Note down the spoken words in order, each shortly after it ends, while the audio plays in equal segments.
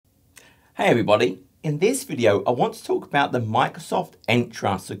Hey everybody, in this video I want to talk about the Microsoft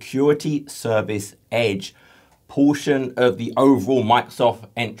Entra Security Service Edge portion of the overall Microsoft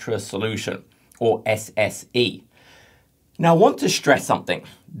Entra solution, or SSE. Now I want to stress something.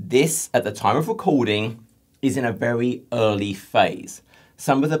 This, at the time of recording, is in a very early phase.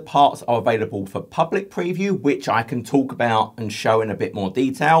 Some of the parts are available for public preview, which I can talk about and show in a bit more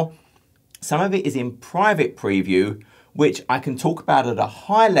detail. Some of it is in private preview, which I can talk about at a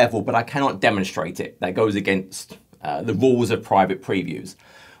high level, but I cannot demonstrate it. That goes against the rules of private previews.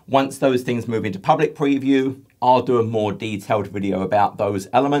 Once those things move into public preview, I'll do a more detailed video about those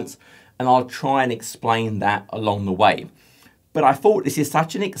elements, and I'll try and explain that along the way. But I thought this is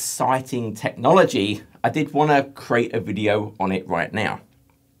such an exciting technology, I did want to create a video on it right now.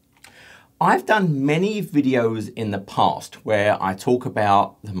 I've done many videos in the past where I talk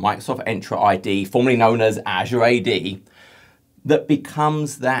about the Microsoft Entra ID, formerly known as Azure AD, that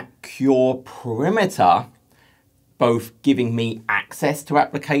becomes that secure perimeter, both giving me access to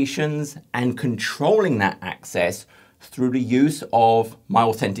applications and controlling that access through the use of my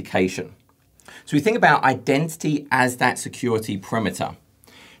authentication. So we think about identity as that security perimeter.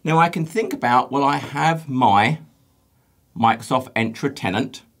 Now I can think about, well, I have my Microsoft Entra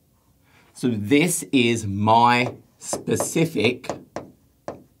tenant. So this is my specific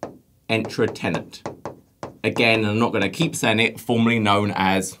Entra tenant. Again, I'm not going to keep saying it, formerly known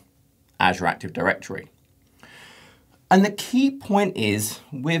as Azure Active Directory. And the key point is,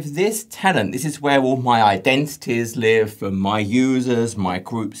 with this tenant, this is where all my identities live for my users, my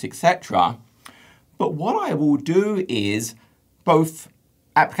groups, etc. But what I will do is both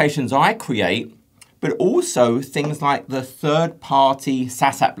applications I create, but also things like the third-party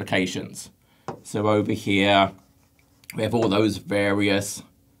SaaS applications. So over here, we have all those various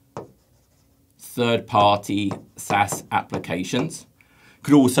third-party SaaS applications.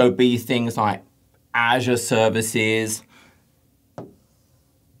 Could also be things like Azure services.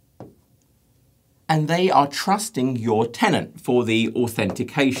 And they are trusting your tenant for the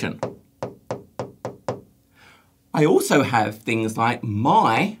authentication. I also have things like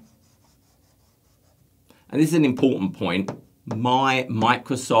and this is an important point, my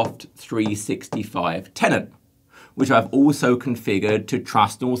Microsoft 365 tenant, which I've also configured to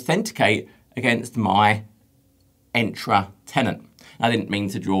trust and authenticate against my Entra tenant. I didn't mean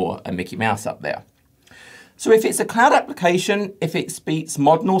to draw a Mickey Mouse up there. So if it's a cloud application, if it speaks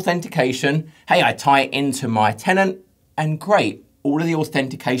modern authentication, hey, I tie it into my tenant, and great, all of the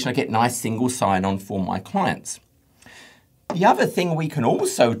authentication, I get nice single sign-on for my clients. The other thing we can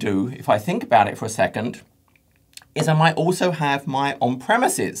also do, if I think about it for a second, is I might also have my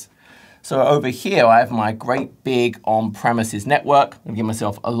on-premises. So over here, I have my great big on-premises network. I'm going to give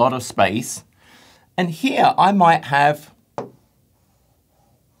myself a lot of space. And here I might have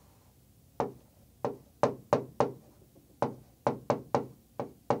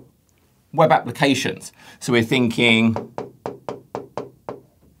web applications. So we're thinking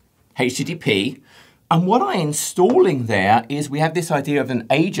HTTP. And what I'm installing there is we have this idea of an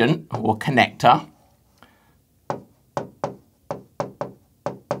agent or connector.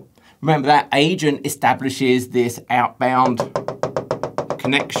 Remember, that agent establishes this outbound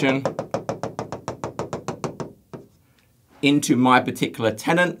connection into my particular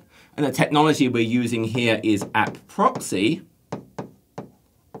tenant. And the technology we're using here is app proxy.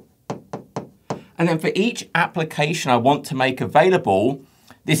 And then for each application I want to make available,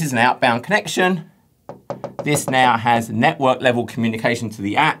 this is an outbound connection. This now has network level communication to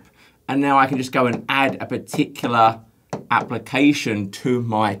the app. And now I can just go and add a particular application to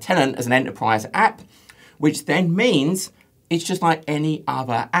my tenant as an enterprise app, which then means it's just like any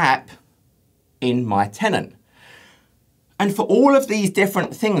other app in my tenant. And for all of these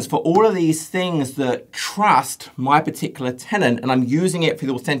different things, for all of these things that trust my particular tenant, and I'm using it for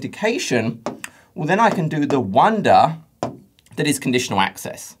the authentication, well, then I can do the wonder that is conditional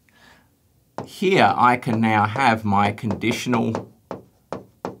access. Here I can now have my conditional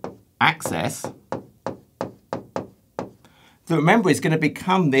access. So remember, it's going to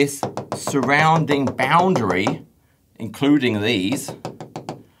become this surrounding boundary, including these,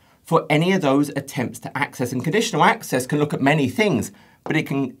 for any of those attempts to access. And conditional access can look at many things, but it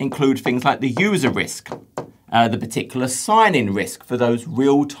can include things like the user risk, the particular sign-in risk for those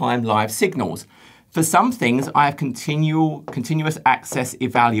real-time live signals. For some things, I have continuous access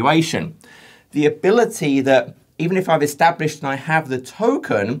evaluation. The ability that even if I've established and I have the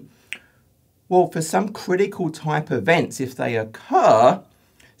token, well, for some critical type events, if they occur,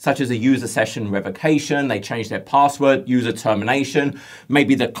 such as a user session revocation, they change their password, user termination,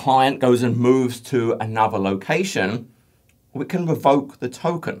 maybe the client goes and moves to another location, we can revoke the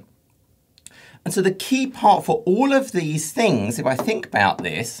token. And so the key part for all of these things, if I think about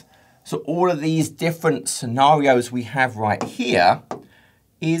this, so all of these different scenarios we have right here,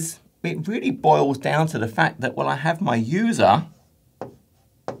 is it really boils down to the fact that, well, I have my user,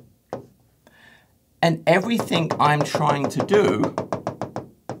 and everything I'm trying to do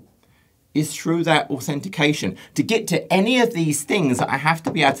is through that authentication. To get to any of these things, I have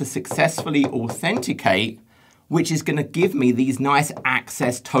to be able to successfully authenticate, which is going to give me these nice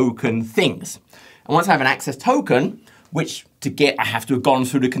access token things. And once I have an access token, which to get, I have to have gone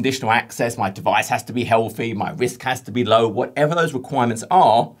through the conditional access, my device has to be healthy, my risk has to be low, whatever those requirements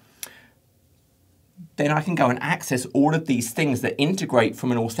are, then I can go and access all of these things that integrate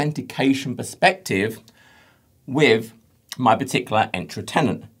from an authentication perspective with my particular Entra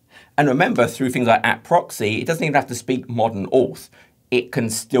tenant. And remember, through things like app proxy, it doesn't even have to speak modern auth. It can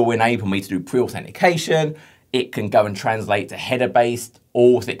still enable me to do pre-authentication. It can go and translate to header-based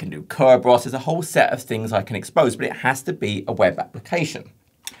auth. It can do Kerberos. There's a whole set of things I can expose, but it has to be a web application,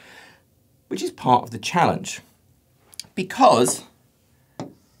 which is part of the challenge. Because,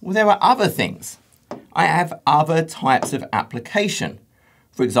 well, there are other things. I have other types of application.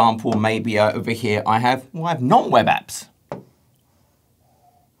 For example, maybe over here I have non-web apps.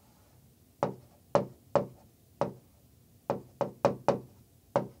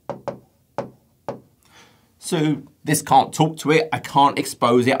 So this can't talk to it, I can't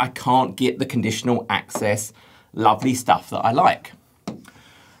expose it, I can't get the conditional access, lovely stuff that I like.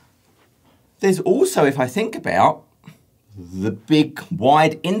 There's also, if I think about, the big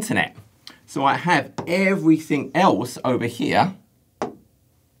wide internet. So I have everything else over here.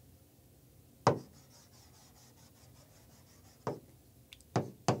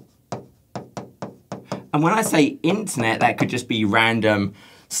 And when I say internet, that could just be random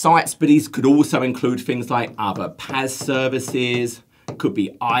sites, but these could also include things like other PaaS services, could be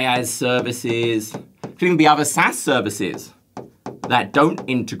IaaS services, could even be other SaaS services that don't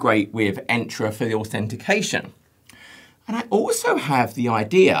integrate with Entra for the authentication. And I also have the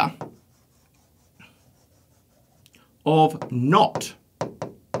idea of not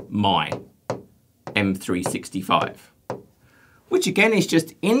my M365, which again is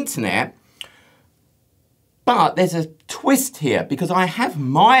just internet. But there's a twist here because I have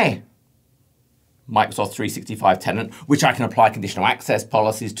my Microsoft 365 tenant, which I can apply conditional access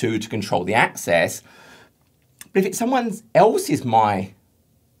policies to control the access. But if it's someone else's my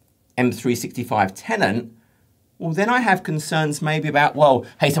M365 tenant, well, then I have concerns maybe about, well,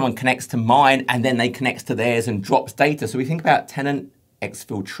 hey, someone connects to mine and then they connect to theirs and drops data. So we think about tenant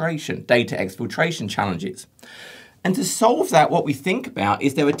exfiltration, data exfiltration challenges. And to solve that, what we think about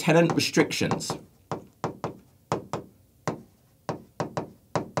is there are tenant restrictions.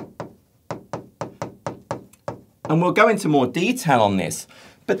 And we'll go into more detail on this,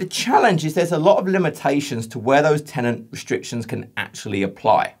 but the challenge is there's a lot of limitations to where those tenant restrictions can actually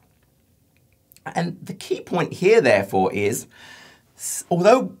apply. And the key point here, therefore, is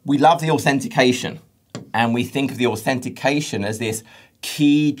although we love the authentication and we think of the authentication as this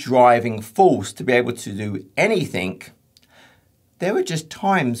key driving force to be able to do anything, there are just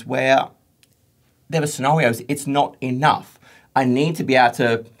times where there are scenarios it's not enough. I need to be able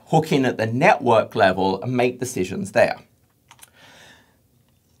to hook in at the network level and make decisions there.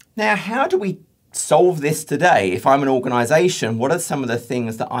 Now, how do we solve this today? If I'm an organization, what are some of the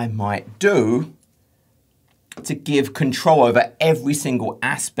things that I might do to give control over every single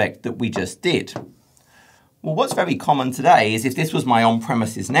aspect that we just did? Well, what's very common today is if this was my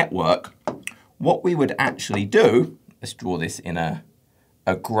on-premises network, what we would actually do, let's draw this in a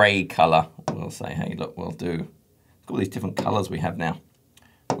gray color. We'll say, hey, look, we'll do all these different colors we have now.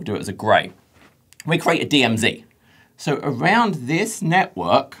 We'll do it as a gray. We create a DMZ. So around this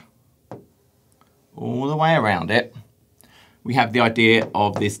network, all the way around it, we have the idea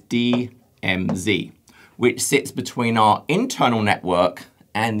of this DMZ, which sits between our internal network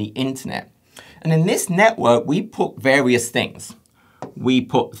and the internet. And in this network, we put various things. We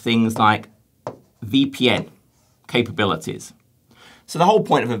put things like VPN capabilities. So the whole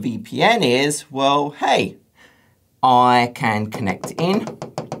point of a VPN is, well, hey, I can connect in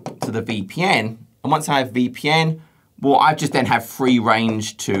to the VPN. And once I have VPN, well, I just then have free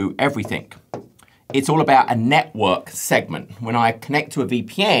range to everything. It's all about a network segment. When I connect to a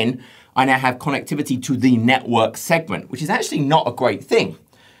VPN, I now have connectivity to the network segment, which is actually not a great thing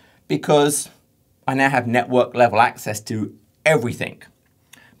because I now have network level access to everything.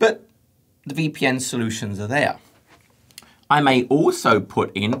 But the VPN solutions are there. I may also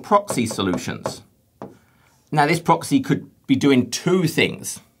put in proxy solutions. Now, this proxy could be doing two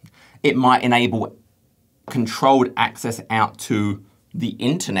things. It might enable controlled access out to the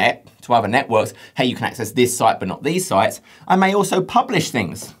internet to other networks, hey, you can access this site but not these sites, I may also publish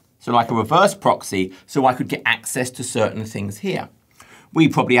things. So like a reverse proxy, so I could get access to certain things here. We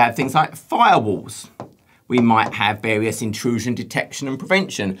probably have things like firewalls. We might have various intrusion detection and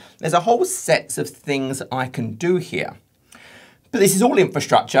prevention. There's a whole set of things I can do here. But this is all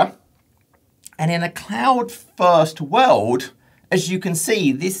infrastructure. And in a cloud-first world, as you can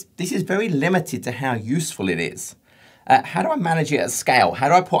see, this is very limited to how useful it is. How do I manage it at scale? How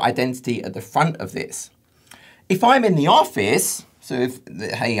do I put identity at the front of this? If I'm in the office, so if,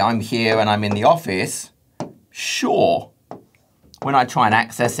 hey, I'm here and I'm in the office, sure, when I try and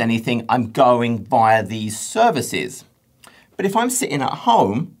access anything, I'm going via these services. But if I'm sitting at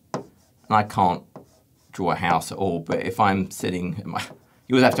home, and I can't draw a house at all, but if I'm sitting,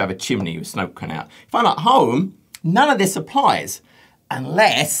 you always have to have a chimney with smoke coming out. If I'm at home, none of this applies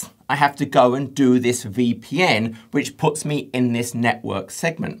unless I have to go and do this VPN, which puts me in this network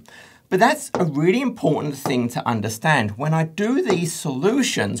segment. But that's a really important thing to understand. When I do these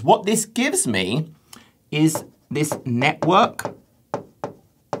solutions, what this gives me is this network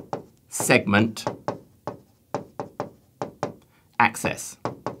segment access,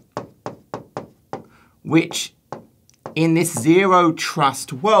 which in this zero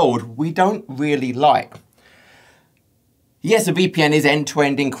trust world, we don't really like. Yes, a VPN is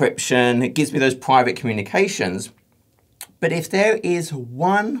end-to-end encryption. It gives me those private communications. But if there is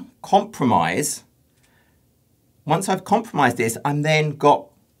one compromise, once I've compromised this, I'm then got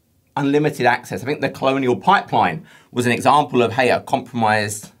unlimited access. I think the Colonial Pipeline was an example of, hey, a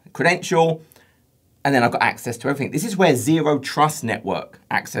compromised credential, and then I've got access to everything. This is where zero trust network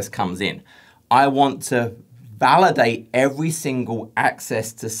access comes in. I want to validate every single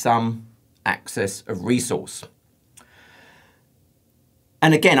access to some access of resource.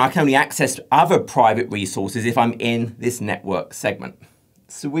 And again, I can only access other private resources if I'm in this network segment.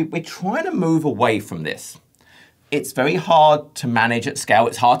 So we're trying to move away from this. It's very hard to manage at scale.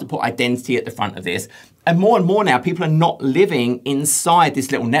 It's hard to put identity at the front of this. And more now, people are not living inside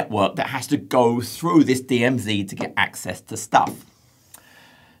this little network that has to go through this DMZ to get access to stuff.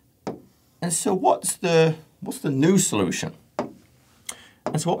 And so what's the new solution?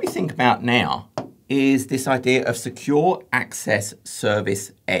 And so what we think about now is this idea of Secure Access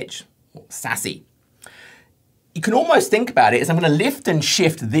Service Edge, or SASE. You can almost think about it as I'm going to lift and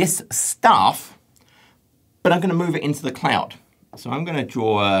shift this stuff, but I'm going to move it into the cloud. So I'm going to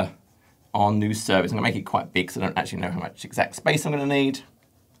draw our new service. I'm going to make it quite big so I don't actually know how much exact space I'm going to need.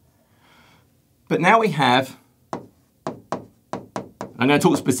 But now we have, I'm going to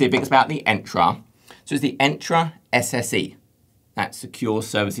talk specifics about the Entra. So it's the Entra SSE, that's Secure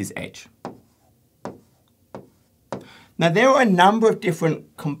Services Edge. Now, there are a number of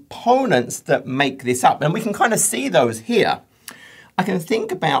different components that make this up, and we can kind of see those here. I can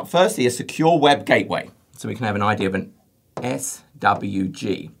think about, firstly, a secure web gateway. So we can have an idea of an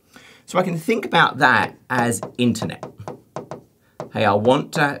SWG. So I can think about that as internet. Hey, I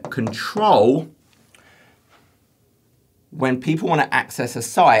want to control when people want to access a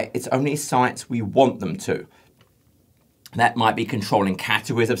site, it's only sites we want them to. That might be controlling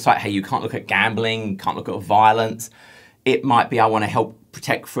categories of site. Hey, you can't look at gambling, you can't look at violence. It might be I want to help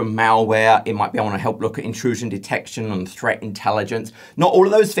protect from malware. It might be I want to help look at intrusion detection and threat intelligence. Not all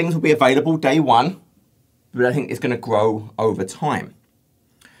of those things will be available day one, but I think it's going to grow over time.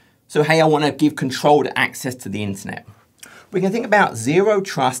 So hey, I want to give controlled access to the internet. We can think about zero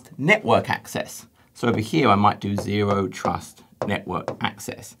trust network access. So over here, I might do zero trust network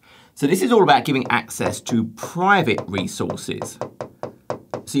access. So this is all about giving access to private resources.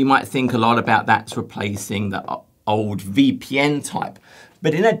 So you might think a lot about that's replacing the old VPN type,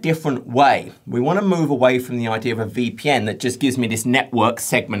 but in a different way. We want to move away from the idea of a VPN that just gives me this network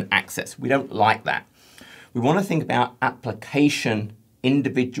segment access. We don't like that. We want to think about application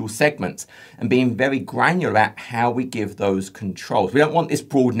individual segments and being very granular about how we give those controls. We don't want this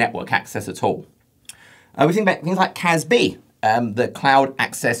broad network access at all. We think about things like CASB, the Cloud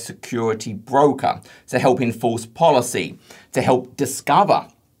Access Security Broker, to help enforce policy, to help discover,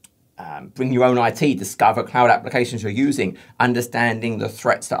 bring your own IT, discover cloud applications you're using, understanding the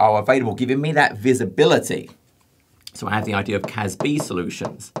threats that are available, giving me that visibility. So I have the idea of CASB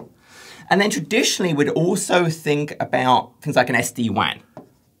solutions. And then traditionally, we'd also think about things like an SD-WAN,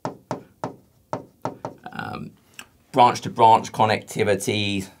 branch-to-branch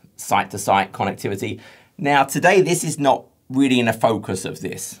connectivity, site-to-site connectivity. Now, today, this is not really in the focus of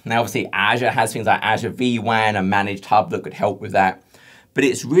this. Now, obviously, Azure has things like Azure vWAN, a managed hub that could help with that. But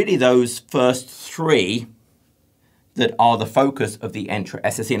it's really those first three that are the focus of the Entra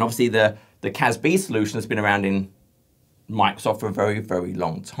SSE. And obviously, the CASB solution has been around in Microsoft for a very, very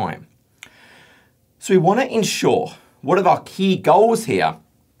long time. So we want to ensure, one of our key goals here,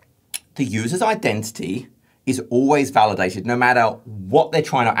 the user's identity is always validated no matter what they're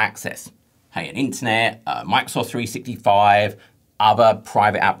trying to access. Hey, an internet, Microsoft 365, other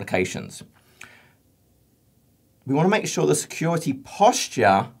private applications. We want to make sure the security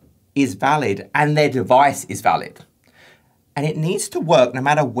posture is valid and their device is valid. And it needs to work no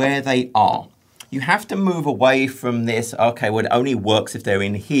matter where they are. You have to move away from this, okay, well, it only works if they're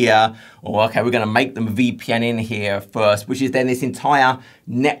in here, or okay, we're going to make them VPN in here first, which is then this entire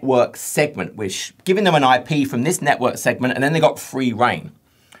network segment, which giving them an IP from this network segment, and then they got free reign.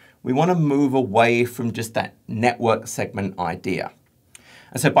 We want to move away from just that network segment idea.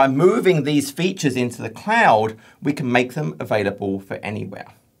 And so by moving these features into the cloud, we can make them available for anywhere.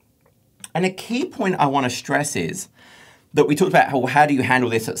 And a key point I want to stress is that we talked about how do you handle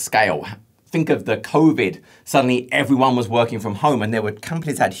this at scale? Think of the COVID, suddenly everyone was working from home and there were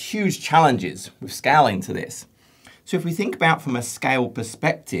companies that had huge challenges with scaling to this. So if we think about from a scale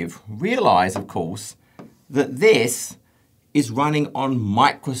perspective, realize of course, that this is running on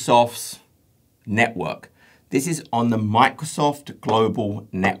Microsoft's network. This is on the Microsoft global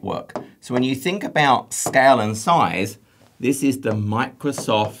network. So when you think about scale and size, this is the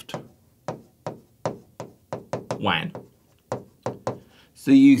Microsoft WAN. So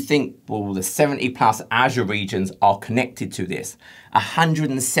you think, well, the 70 plus Azure regions are connected to this.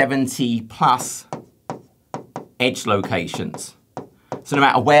 170 plus edge locations. So no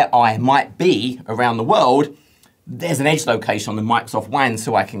matter where I might be around the world, there's an edge location on the Microsoft WAN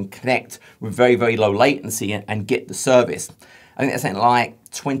so I can connect with very, very low latency and get the service. I think there's something like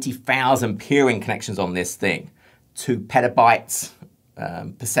 20,000 peering connections on this thing, 2 petabytes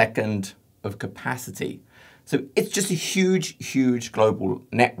per second of capacity. So it's just a huge, huge global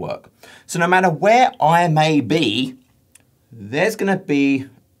network. So no matter where I may be, there's going to be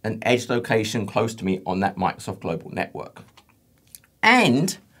an edge location close to me on that Microsoft global network.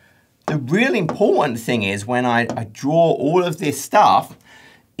 And the really important thing is when I draw all of this stuff,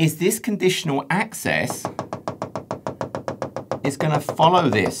 is this conditional access is going to follow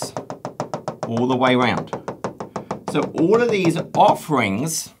this all the way around. So all of these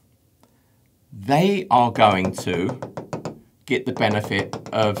offerings, they are going to get the benefit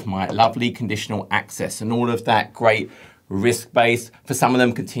of my lovely conditional access and all of that great risk-based, for some of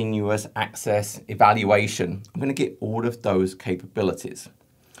them continuous access evaluation. I'm going to get all of those capabilities.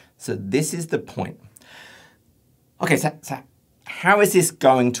 So this is the point. Okay, so how is this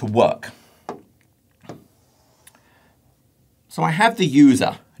going to work? So I have the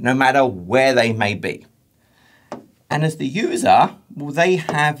user, no matter where they may be. And as the user, well, they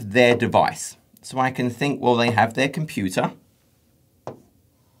have their device. So I can think, well, they have their computer.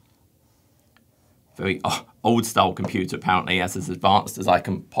 Very old style computer, apparently, as advanced as I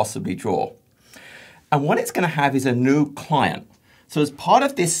can possibly draw. And what it's going to have is a new client. So as part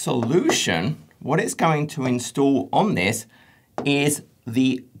of this solution, what it's going to install on this is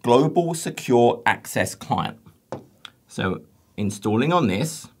the Global Secure Access Client. So installing on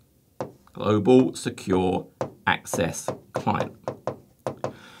this, Global Secure Access Client.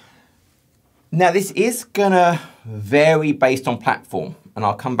 Now this is going to vary based on platform, and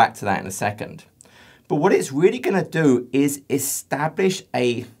I'll come back to that in a second. But what it's really going to do is establish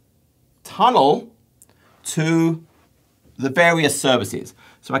a tunnel to the various services.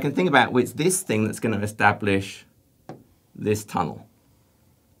 So I can think about, well, it's this thing that's going to establish this tunnel.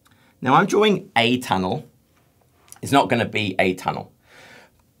 Now I'm drawing a tunnel. It's not going to be a tunnel.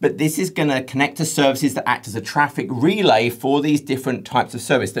 But this is going to connect to services that act as a traffic relay for these different types of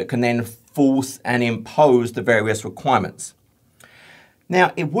service that can then force and impose the various requirements.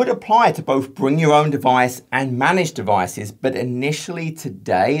 Now, it would apply to both bring your own device and manage devices, but initially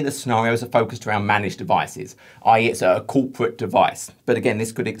today, the scenarios are focused around managed devices, i.e. it's a corporate device. But again,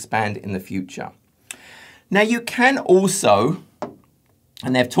 this could expand in the future. Now, you can also,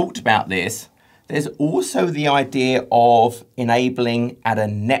 and they've talked about this, there's also the idea of enabling at a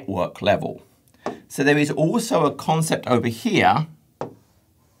network level. So there is also a concept over here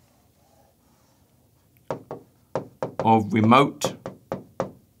of remote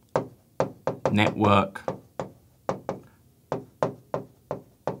network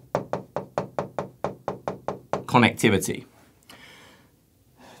connectivity.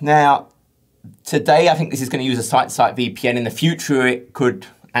 Now, today I think this is going to use a site-to-site VPN. In the future, it could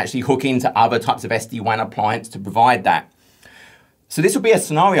actually hook into other types of SD-WAN appliance to provide that. So this would be a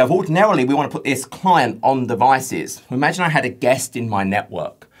scenario of ordinarily we want to put this client on devices. Imagine I had a guest in my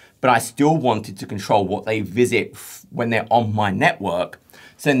network, but I still wanted to control what they visit when they're on my network.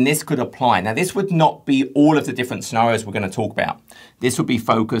 So then this could apply. Now this would not be all of the different scenarios we're going to talk about. This would be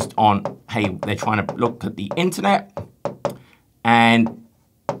focused on, hey, they're trying to look at the internet and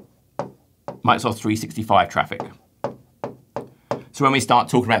Microsoft 365 traffic. So when we start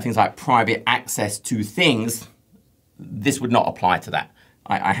talking about things like private access to things, this would not apply to that.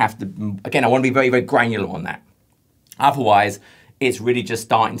 I have to, again, I want to be very, very granular on that. Otherwise, it's really just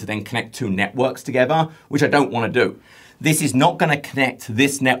starting to then connect two networks together, which I don't want to do. This is not going to connect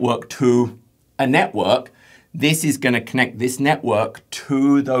this network to a network. This is going to connect this network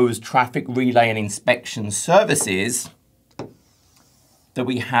to those traffic relay and inspection services that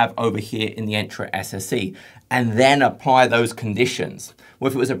we have over here in the Entra SSE, and then apply those conditions. Well,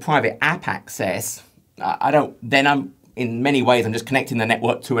 if it was a private app access, in many ways, I'm just connecting the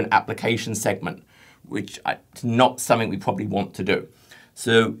network to an application segment, which is not something we probably want to do.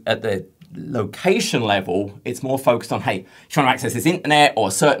 So at the location level, it's more focused on, hey, trying to access this internet or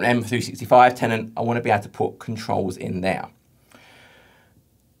a certain M365 tenant, I want to be able to put controls in there.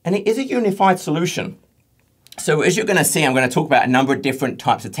 And it is a unified solution. So as you're going to see, I'm going to talk about a number of different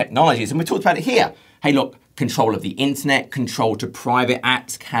types of technologies, and we talked about it here. Hey, look, control of the internet, control to private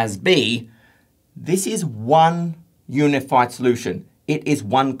apps, CASB. This is one unified solution. It is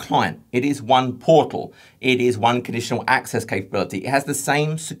one client. It is one portal. It is one conditional access capability. It has the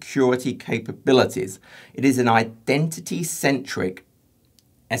same security capabilities. It is an identity-centric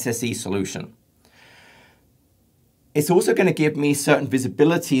SSE solution. It's also going to give me certain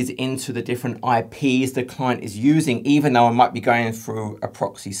visibilities into the different IPs the client is using, even though I might be going through a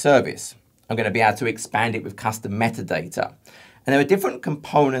proxy service. I'm going to be able to expand it with custom metadata. And there are different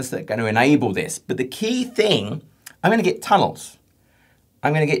components that are going to enable this. But the key thing, I'm going to get tunnels.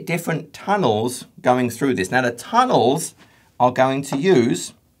 I'm going to get different tunnels going through this. Now the tunnels are going to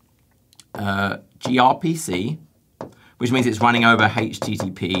use gRPC, which means it's running over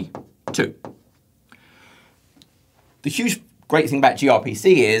HTTP 2. The huge great thing about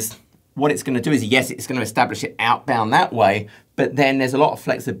gRPC is what it's going to do is, yes, it's going to establish it outbound that way, but then there's a lot of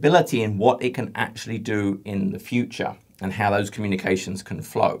flexibility in what it can actually do in the future and how those communications can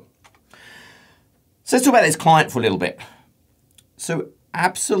flow. So let's talk about this client for a little bit. So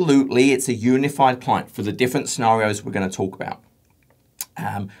absolutely, it's a unified client for the different scenarios we're going to talk about.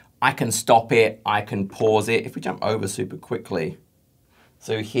 I can stop it, I can pause it. If we jump over super quickly.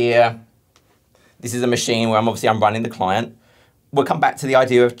 So here, this is a machine where I'm running the client. We'll come back to the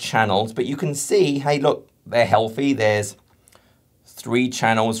idea of channels, but you can see, hey, look, they're healthy. There's 3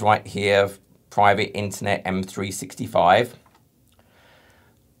 channels right here, private internet M365.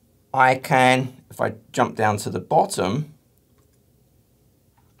 I can, if I jump down to the bottom,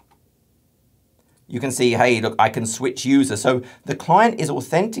 you can see, hey, look, I can switch user. So the client is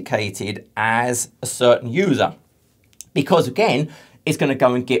authenticated as a certain user because, again, it's going to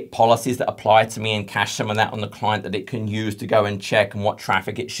go and get policies that apply to me and cache some of that on the client that it can use to go and check and what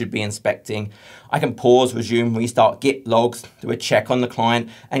traffic it should be inspecting. I can pause, resume, restart, git logs, do a check on the client,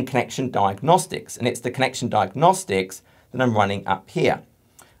 and connection diagnostics. And it's the connection diagnostics that I'm running up here.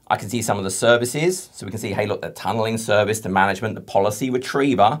 I can see some of the services. So we can see, hey, look, the tunneling service, the management, the policy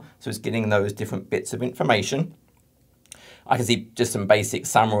retriever. So it's getting those different bits of information. I can see just some basic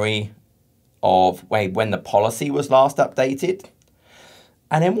summary of when the policy was last updated.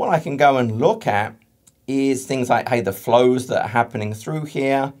 And then what I can go and look at is things like, hey, the flows that are happening through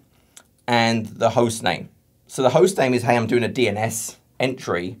here and the host name. So the host name is, hey, I'm doing a DNS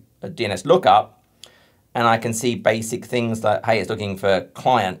entry, a DNS lookup, and I can see basic things like, hey, it's looking for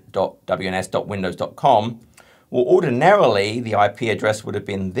client.wns.windows.com. Well, ordinarily, the IP address would have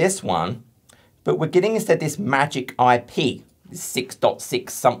been this one, but we're getting instead this magic IP, 6.6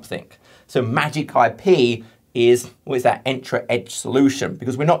 something. So magic IP is, what is that, Entra Edge solution,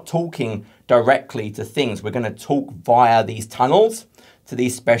 because we're not talking directly to things. We're going to talk via these tunnels to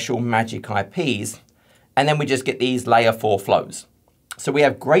these special magic IPs, and then we just get these layer 4 flows. So we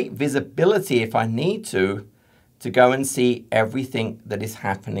have great visibility if I need to go and see everything that is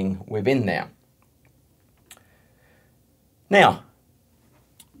happening within there. Now,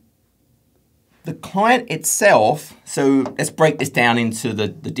 the client itself, so let's break this down into the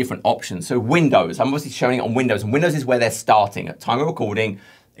different options. So Windows, I'm obviously showing it on Windows, and Windows is where they're starting. At time of recording,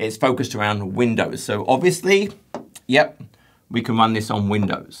 it's focused around Windows. So obviously, yep, we can run this on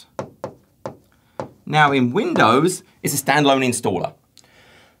Windows. Now in Windows, it's a standalone installer.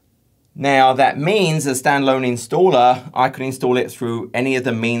 Now that means a standalone installer, I could install it through any of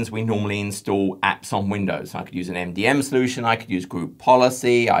the means we normally install apps on Windows. I could use an MDM solution, I could use group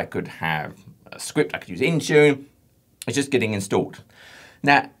policy, I could have a script, I could use Intune. It's just getting installed.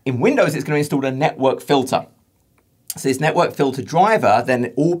 Now, in Windows, it's going to install a network filter. So this network filter driver,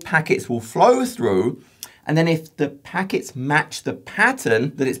 then all packets will flow through. And then if the packets match the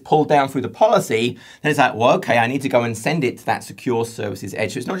pattern that it's pulled down through the policy, then it's like, well, okay, I need to go and send it to that secure services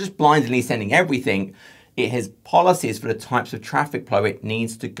edge. So it's not just blindly sending everything. It has policies for the types of traffic flow it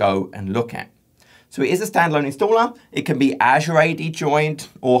needs to go and look at. So it is a standalone installer. It can be Azure AD joined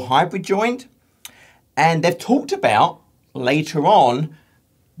or hybrid joined. And they've talked about later on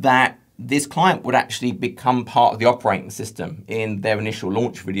that this client would actually become part of the operating system. In their initial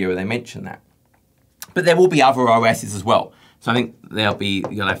launch video, they mentioned that. But there will be other OSs as well. So I think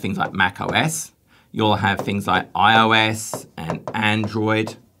you'll have things like Mac OS. You'll have things like iOS and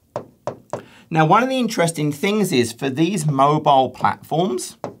Android. Now, one of the interesting things is for these mobile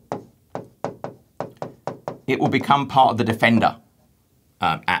platforms, it will become part of the Defender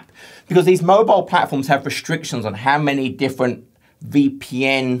app. Because these mobile platforms have restrictions on how many different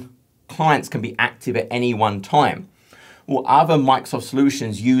VPN clients can be active at any one time. Well, other Microsoft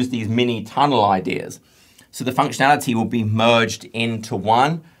solutions use these mini tunnel ideas. So the functionality will be merged into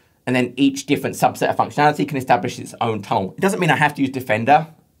one, and then each different subset of functionality can establish its own tunnel. It doesn't mean I have to use Defender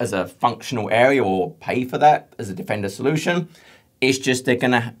as a functional area or pay for that as a Defender solution. It's just they're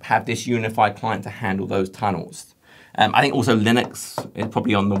going to have this unified client to handle those tunnels. I think also Linux is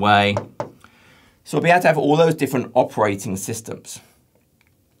probably on the way. So we'll be able to have all those different operating systems.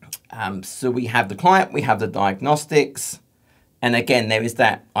 So we have the client, we have the diagnostics, and again, there is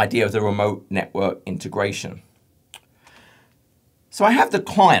that idea of the remote network integration. So I have the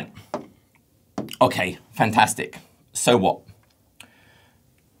client. Okay, fantastic. So what?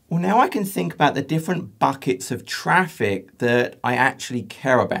 Well, now I can think about the different buckets of traffic that I actually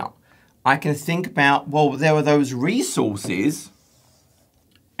care about. I can think about, well, there are those resources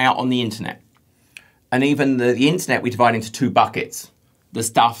out on the internet. And even the internet we divide into two buckets. The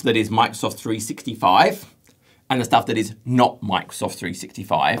stuff that is Microsoft 365 and the stuff that is not Microsoft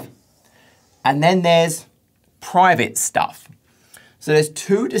 365. And then there's private stuff. So there's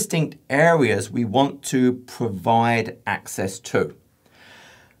two distinct areas we want to provide access to.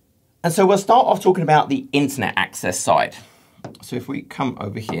 And so we'll start off talking about the internet access side. So if we come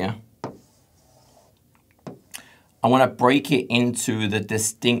over here, I want to break it into the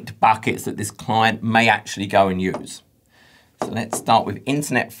distinct buckets that this client may actually go and use. So let's start with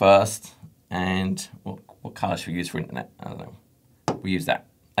internet first. And what color should we use for internet? I don't know. We use that.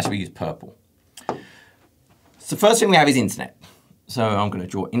 Actually, we use purple. So first thing we have is internet. So I'm going to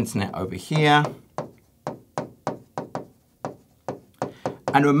draw internet over here.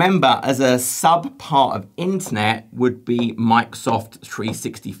 And remember, as a sub part of internet would be Microsoft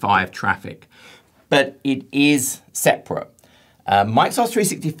 365 traffic. But it is separate. Microsoft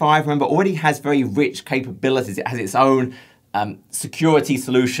 365, remember, already has very rich capabilities. It has its own security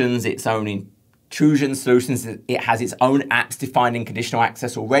solutions, its own intrusion solutions. It has its own apps defining conditional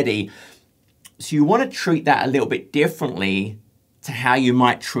access already. So you want to treat that a little bit differently to how you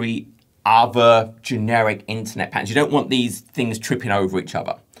might treat other generic internet patterns. You don't want these things tripping over each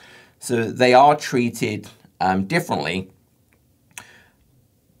other. So they are treated differently.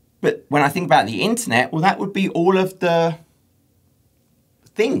 But when I think about the internet, well, that would be all of the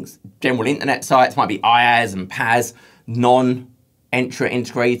things. General internet sites might be IaaS and PaaS, non-Entra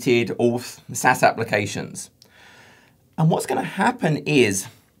integrated auth SaaS applications. And what's going to happen is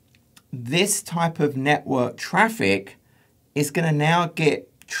this type of network traffic is going to now get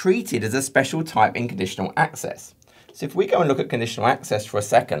treated as a special type in conditional access. So if we go and look at conditional access for a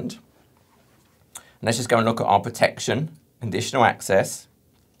second, and let's just go and look at our protection, conditional access,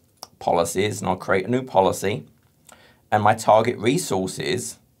 policies, and I'll create a new policy, and my target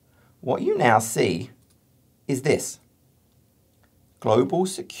resources, what you now see is this, global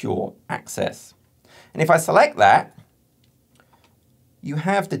secure access. And if I select that, you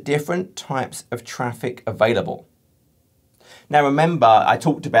have the different types of traffic available. Now remember, I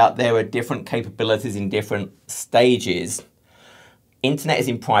talked about there are different capabilities in different stages. Internet is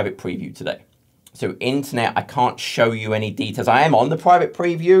in private preview today. So internet, I can't show you any details. I am on the private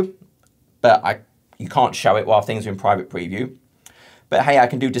preview, but you can't show it while things are in private preview. But hey, I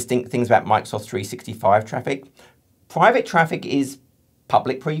can do distinct things about Microsoft 365 traffic. Private traffic is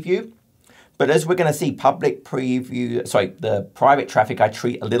public preview. But as we're going to see, the private traffic I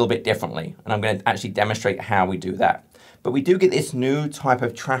treat a little bit differently. And I'm going to actually demonstrate how we do that. But we do get this new type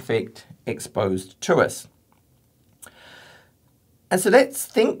of traffic exposed to us. And so let's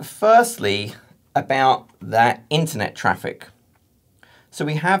think firstly about that internet traffic. So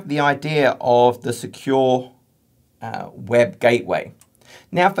we have the idea of the secure web gateway.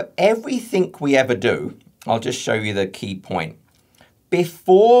 Now for everything we ever do, I'll just show you the key point.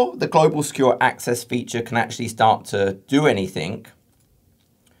 before the global secure access feature can actually start to do anything,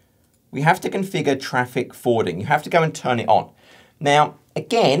 we have to configure traffic forwarding. You have to go and turn it on. Now,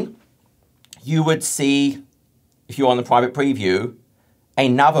 again, you would see, if you're on the private preview,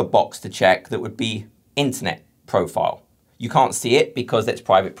 another box to check that would be internet profile. You can't see it because it's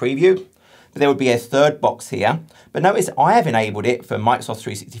private preview, but there would be a third box here. But notice I have enabled it for Microsoft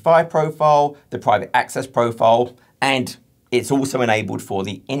 365 profile, the private access profile, and it's also enabled for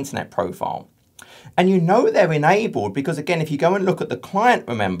the internet profile. And you know they're enabled because, again, if you go and look at the client,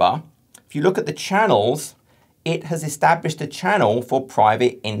 remember, if you look at the channels, it has established a channel for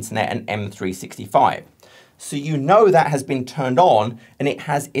private internet and M365. So you know that has been turned on and it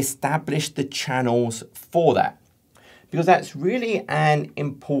has established the channels for that. Because that's really an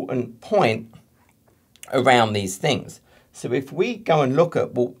important point around these things. So if we go and look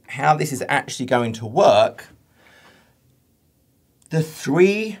at, well, how this is actually going to work, the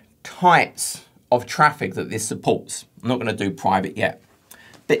 3 types of traffic that this supports, I'm not going to do private yet,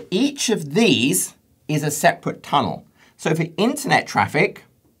 but each of these is a separate tunnel. So for internet traffic,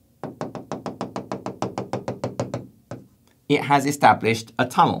 it has established a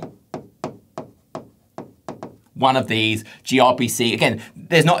tunnel. One of these, gRPC, again,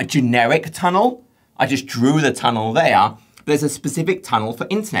 there's not a generic tunnel. I just drew the tunnel there, but there's a specific tunnel for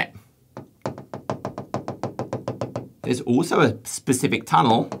internet. There's also a specific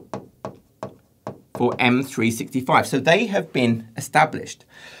tunnel for M365. So they have been established.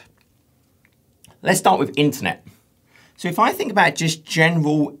 Let's start with internet. So if I think about just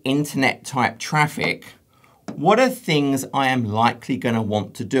general internet type traffic, what are things I am likely going to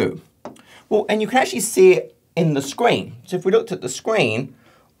want to do? Well, and you can actually see it in the screen. So if we looked at the screen,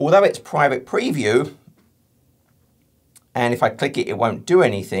 although it's private preview, and if I click it, it won't do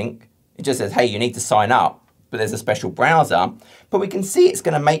anything. It just says, hey, you need to sign up, but there's a special browser. But we can see it's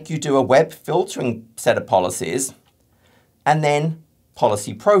going to make you do a web filtering set of policies and then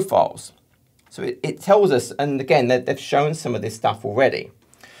policy profiles. So it tells us, and again, they've shown some of this stuff already.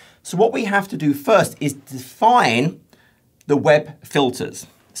 So what we have to do first is define the web filters.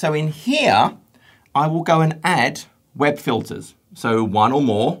 So in here, I will go and add web filters. So 1 or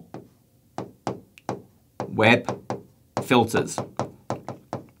more web filters.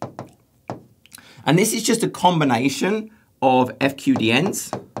 And this is just a combination of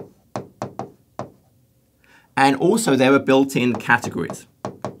FQDNs. And also there are built-in categories.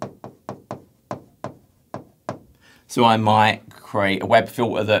 So I might create a web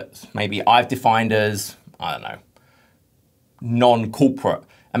filter that maybe I've defined as, I don't know, non-corporate.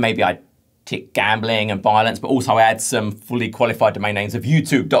 And maybe I tick gambling and violence, but also I add some fully qualified domain names of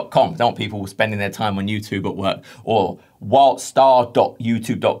youtube.com. Don't want people spending their time on YouTube at work. Or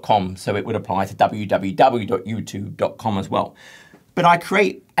wildstar.youtube.com. So it would apply to www.youtube.com as well. But I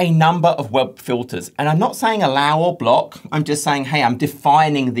create a number of web filters. And I'm not saying allow or block. I'm just saying, hey, I'm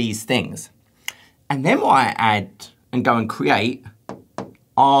defining these things. And then what I add and go and create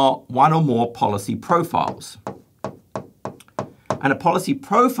are 1 or more policy profiles. And a policy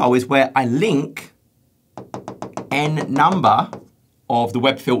profile is where I link n number of the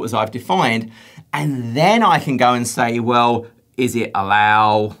web filters I've defined, and then I can go and say, well, is it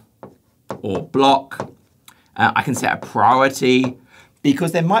allow or block? I can set a priority,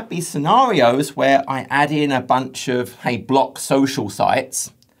 because there might be scenarios where I add in a bunch of, hey, block social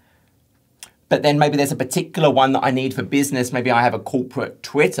sites, but then maybe there's a particular one that I need for business. Maybe I have a corporate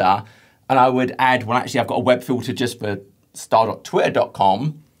Twitter, and I would add, well, actually, I've got a web filter just for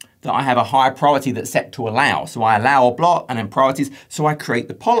star.twitter.com that I have a high priority that's set to allow. So I allow or block, and then priorities, so I create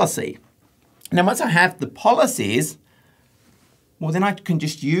the policy. And then once I have the policies, well, then I can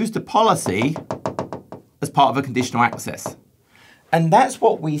just use the policy as part of a conditional access. And that's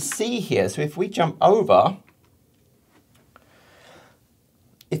what we see here. So if we jump over,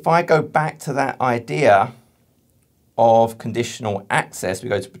 if I go back to that idea of conditional access, we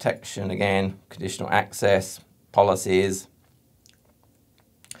go to protection again, conditional access, policies.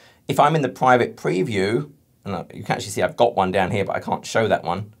 If I'm in the private preview, and you can actually see I've got one down here, but I can't show that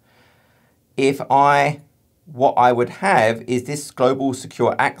one. What I would have is this global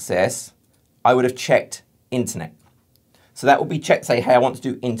secure access, I would have checked internet. So that would be checked, say, hey, I want to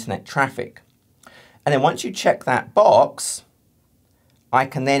do internet traffic. And then once you check that box, I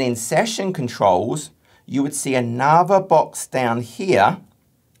can then in session controls, you would see another box down here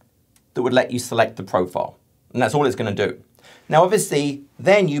that would let you select the profile. And that's all it's going to do. Now, obviously,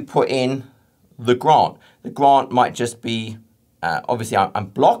 then you put in the grant. The grant might just be, obviously, I'm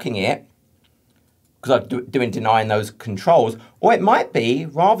blocking it because I'm denying those controls. Or it might be,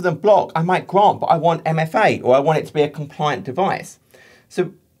 rather than block, I might grant, but I want MFA, or I want it to be a compliant device.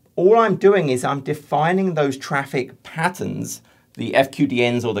 So all I'm doing is I'm defining those traffic patterns, the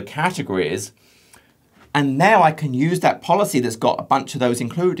FQDNs or the categories, and now I can use that policy that's got a bunch of those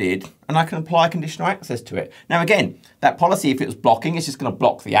included, and I can apply conditional access to it. Now again, that policy, if it was blocking, it's just going to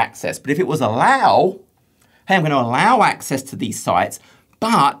block the access. But if it was allow, hey, I'm going to allow access to these sites,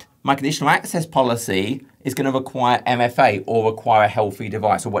 but my conditional access policy is going to require MFA or require a healthy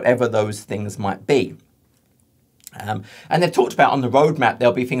device or whatever those things might be. And they've talked about on the roadmap,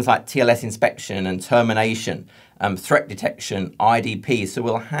 there'll be things like TLS inspection and termination, threat detection, IDP. So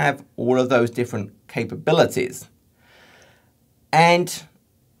we'll have all of those different capabilities. And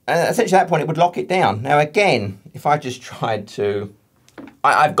essentially at that point, it would lock it down. Now, again, if I just tried to,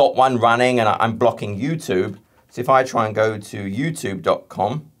 I've got one running and I'm blocking YouTube. So if I try and go to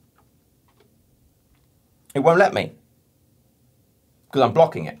youtube.com, it won't let me because I'm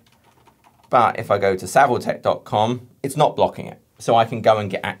blocking it. But if I go to saviltech.com, it's not blocking it. So I can go and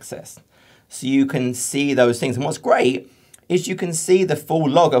get access. So you can see those things. And what's great is you can see the full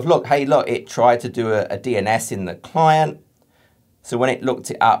log of, look, hey, look, it tried to do a DNS in the client. So when it looked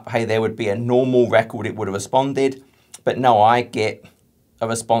it up, hey, there would be a normal record, it would have responded. But no, I get a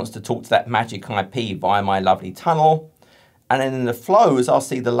response to talk to that magic IP via my lovely tunnel. And then in the flows, I'll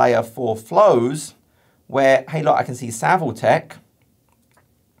see the layer 4 flows where, hey, look, I can see Saviltech.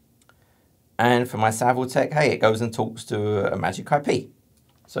 And for my Saviltech, hey, it goes and talks to a magic IP.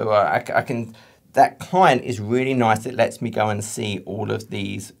 So I can, that client is really nice. It lets me go and see all of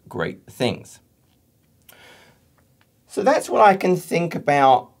these great things. So that's what I can think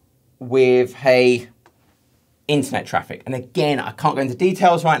about with, hey, internet traffic. And again, I can't go into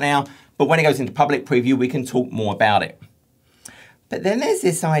details right now, but when it goes into public preview, we can talk more about it. But then there's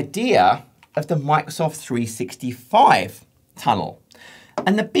this idea of the Microsoft 365 tunnel.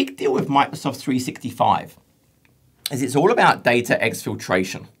 And the big deal with Microsoft 365 is it's all about data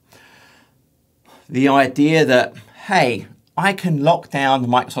exfiltration. The idea that, hey, I can lock down the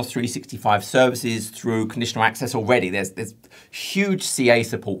Microsoft 365 services through conditional access already. There's huge CA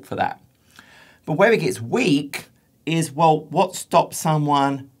support for that. But where it gets weak is, well, what stops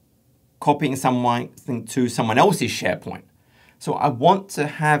someone copying something to someone else's SharePoint? So I want to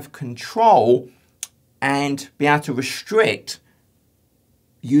have control and be able to restrict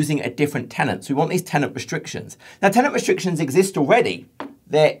using a different tenant. So we want these tenant restrictions. Now, tenant restrictions exist already.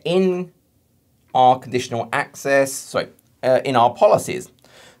 They're in our conditional access, in our policies.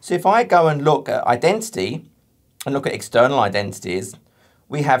 So if I go and look at identity and look at external identities,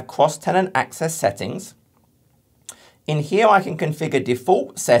 we have cross-tenant access settings. In here, I can configure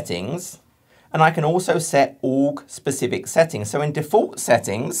default settings, and I can also set org-specific settings. So in default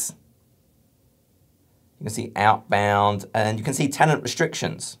settings, you can see outbound, and you can see tenant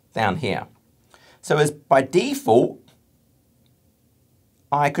restrictions down here. So as by default,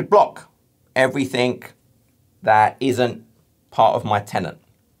 I could block everything that isn't part of my tenant.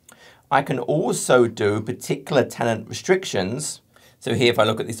 I can also do particular tenant restrictions. So here, if I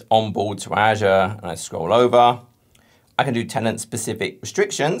look at this onboard to Azure and I scroll over, I can do tenant-specific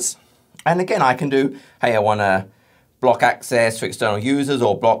restrictions. And again, I can do, hey, I want to block access to external users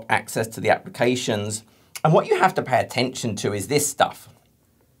or block access to the applications. And what you have to pay attention to is this stuff.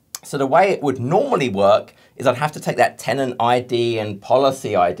 So the way it would normally work is I'd have to take that tenant ID and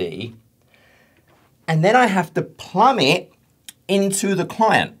policy ID, and then I have to plumb it into the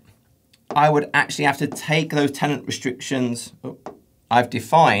client. I would actually have to take those tenant restrictions I've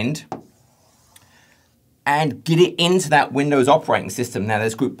defined and get it into that Windows operating system. Now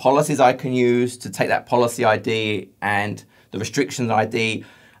there's group policies I can use to take that policy ID and the restrictions ID,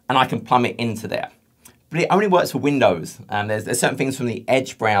 and I can plumb it into there. But it only works for Windows. There's certain things from the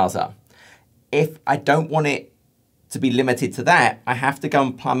Edge browser. If I don't want it to be limited to that, I have to go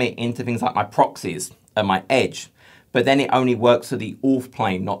and plumb it into things like my proxies and my Edge. But then it only works for the auth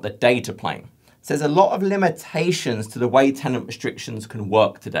plane, not the data plane. So there's a lot of limitations to the way tenant restrictions can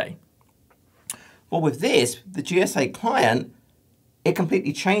work today. Well, with this, the GSA client, it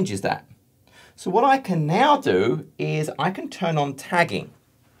completely changes that. So what I can now do is I can turn on tagging.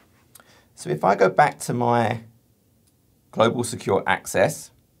 So if I go back to my global secure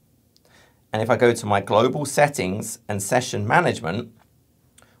access, and if I go to my global settings and session management,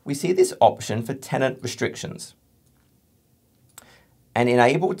 we see this option for tenant restrictions. And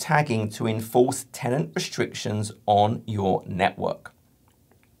enable tagging to enforce tenant restrictions on your network.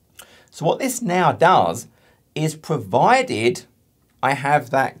 So what this now does is, provided I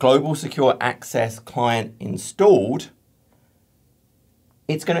have that global secure access client installed,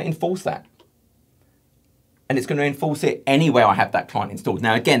 it's going to enforce that. And it's going to enforce it anywhere I have that client installed.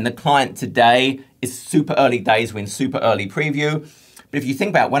 Now, again, the client today is super early days. We're in super early preview. But if you think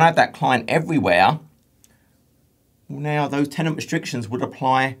about it, when I have that client everywhere, well, now those tenant restrictions would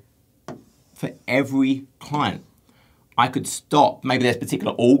apply for every client. I could stop, maybe there's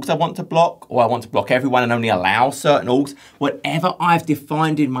particular orgs I want to block, or I want to block everyone and only allow certain orgs. Whatever I've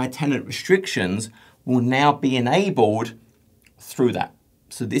defined in my tenant restrictions will now be enabled through that.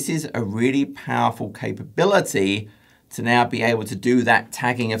 So this is a really powerful capability to now be able to do that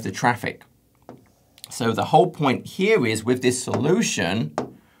tagging of the traffic. So the whole point here is with this solution,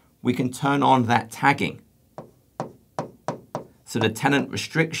 we can turn on that tagging. So the tenant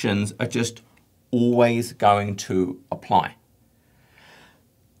restrictions are just always going to apply.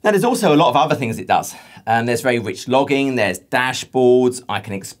 Now there's also a lot of other things it does. There's very rich logging, there's dashboards, I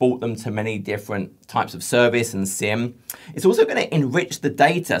can export them to many different types of service and SIM. It's also going to enrich the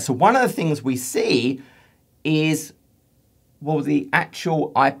data. So one of the things we see is, well, the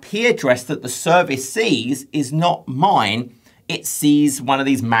actual IP address that the service sees is not mine. It sees one of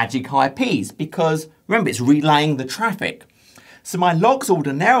these magic IPs because remember, it's relaying the traffic. So my logs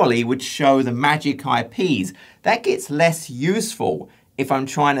ordinarily would show the magic IPs. That gets less useful if I'm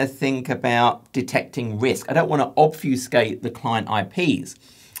trying to think about detecting risk. I don't want to obfuscate the client IPs.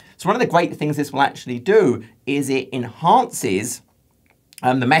 So one of the great things this will actually do is it enhances the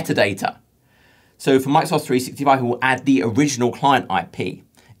metadata. So for Microsoft 365, it will add the original client IP.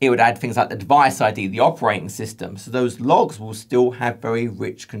 It would add things like the device ID, the operating system. So those logs will still have very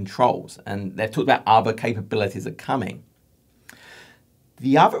rich controls. And they've talked about other capabilities that are coming.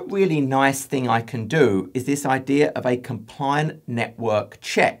 The other really nice thing I can do is this idea of a compliant network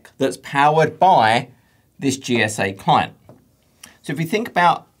check that's powered by this GSA client. So if you think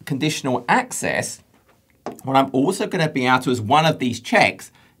about conditional access, what I'm also going to be able to, as one of these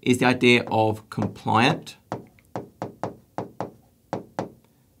checks, is the idea of compliant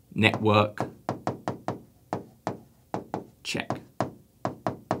network check.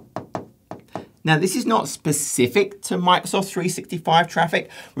 Now, this is not specific to Microsoft 365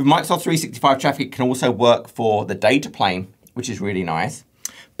 traffic. With Microsoft 365 traffic, it can also work for the data plane, which is really nice.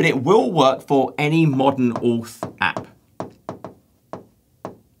 But it will work for any modern auth app.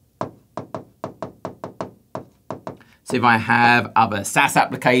 So if I have other SaaS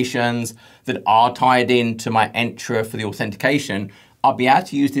applications that are tied into my Entra for the authentication, I'll be able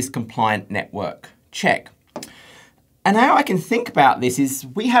to use this compliant network check. And how I can think about this is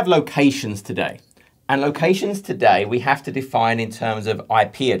we have locations today. And locations today we have to define in terms of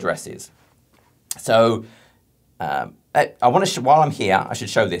IP addresses. So I want to, while I'm here, I should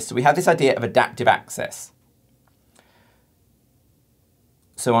show this. So we have this idea of adaptive access.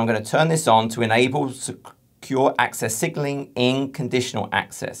 So I'm going to turn this on to enable secure access signaling in conditional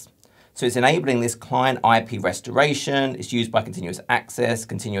access. So it's enabling this client IP restoration. It's used by continuous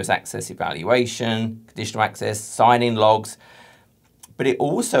access evaluation, conditional access, sign-in logs. But it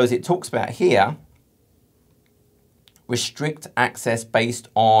also, as it talks about here, restrict access based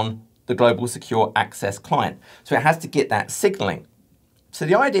on the global secure access client. So it has to get that signaling. So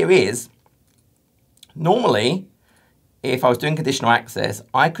the idea is, normally, if I was doing conditional access,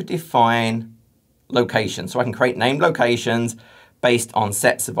 I could define locations. So I can create named locations based on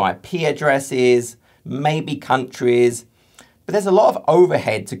sets of IP addresses, maybe countries, but there's a lot of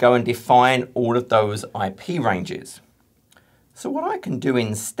overhead to go and define all of those IP ranges. So what I can do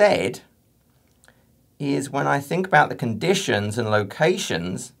instead is when I think about the conditions and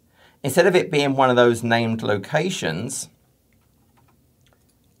locations, instead of it being one of those named locations,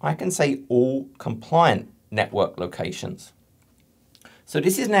 I can say all compliant network locations. So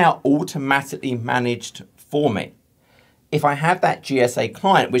this is now automatically managed for me. If I have that GSA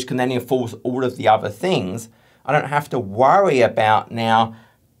client, which can then enforce all of the other things, I don't have to worry about now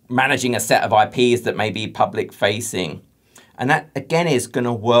managing a set of IPs that may be public facing. And that, again, is going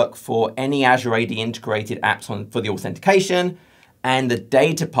to work for any Azure AD integrated apps for the authentication and the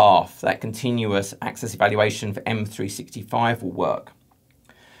data path, that continuous access evaluation for M365 will work.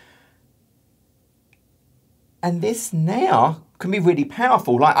 And this now can be really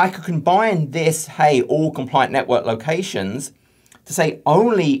powerful. Like I could combine this, hey, all compliant network locations to say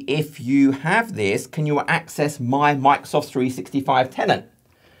only if you have this can you access my Microsoft 365 tenant.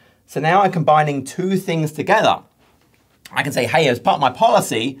 So now I'm combining two things together. I can say, hey, as part of my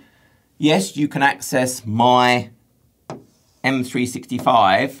policy, yes, you can access my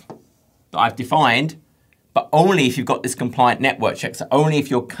M365 that I've defined, but only if you've got this compliant network check. So only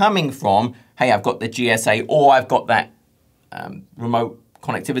if you're coming from, hey, I've got the GSA or I've got that remote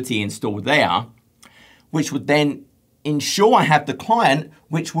connectivity installed there, which would then ensure I have the client,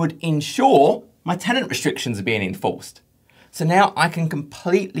 which would ensure my tenant restrictions are being enforced. So now I can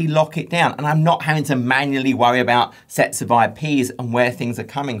completely lock it down and I'm not having to manually worry about sets of IPs and where things are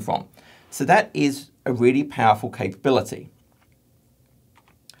coming from. So that is a really powerful capability.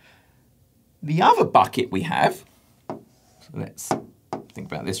 The other bucket we have, so let's think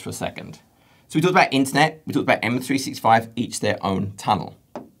about this for a second. So we talked about internet, we talked about M365, each their own tunnel.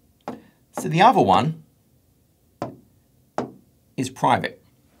 So the other one is private.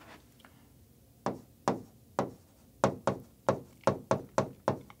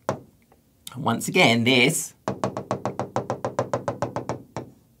 Once again, this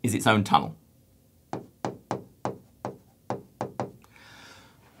is its own tunnel.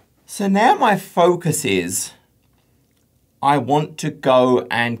 So now my focus is I want to go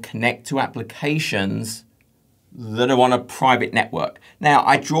and connect to applications that are on a private network. Now,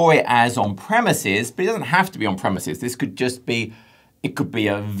 I draw it as on premises, but it doesn't have to be on premises. This could just be, it could be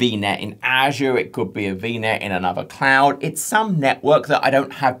a VNet in Azure, it could be a VNet in another cloud. It's some network that I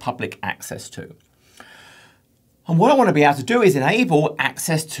don't have public access to. And what I want to be able to do is enable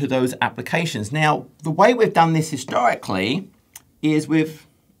access to those applications. Now, the way we've done this historically is with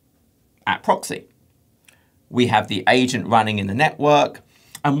app proxy. We have the agent running in the network.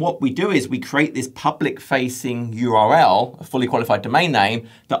 And what we do is we create this public-facing URL, a fully qualified domain name,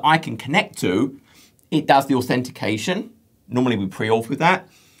 that I can connect to. It does the authentication. Normally we pre-auth with that.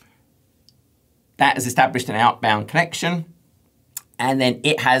 That has established an outbound connection. And then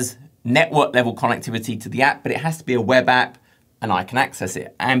it has network level connectivity to the app, but it has to be a web app and I can access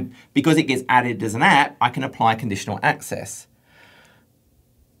it. And because it gets added as an app, I can apply conditional access.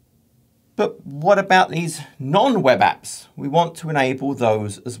 But what about these non-web apps? We want to enable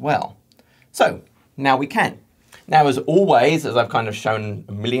those as well. So now we can. Now, as always, as I've kind of shown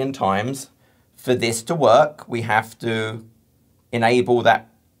a million times, for this to work, we have to enable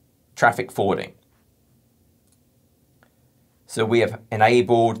that traffic forwarding. So we have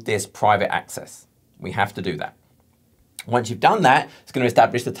enabled this private access. We have to do that. Once you've done that, it's going to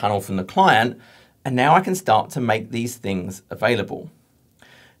establish the tunnel from the client. And now I can start to make these things available.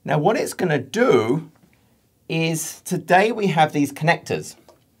 Now, what it's going to do is today we have these connectors.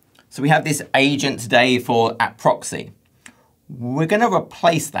 So we have this agent today for app proxy. We're going to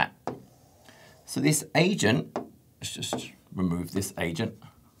replace that. So this agent, let's just remove this agent.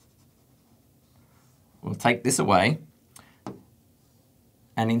 We'll take this away.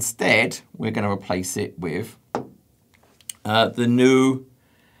 And instead, we're going to replace it with the new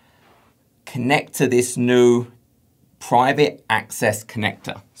connect to this new private access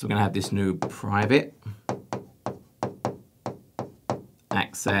connector. So we're going to have this new private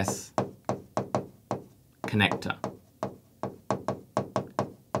access connector.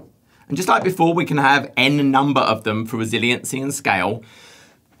 And just like before, we can have n number of them for resiliency and scale.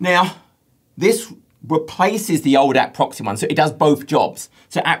 Now, this replaces the old app proxy one, so it does both jobs.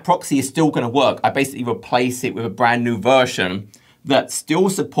 So app proxy is still going to work. I basically replace it with a brand new version that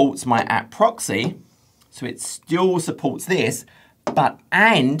still supports my app proxy. So it still supports this,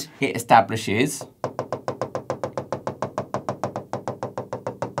 and it establishes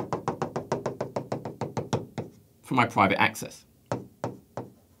for my private access.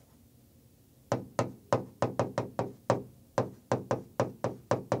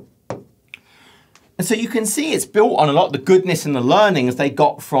 And so you can see it's built on a lot of the goodness and the learnings they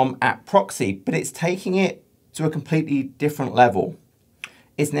got from app proxy, but it's taking it to a completely different level.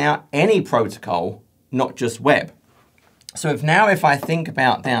 It's now any protocol, not just web. So if I think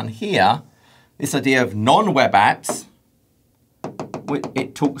about down here, this idea of non-web apps,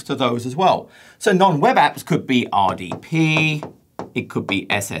 it talks to those as well. So non-web apps could be RDP, it could be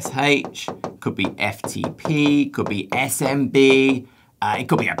SSH, could be FTP, could be SMB, it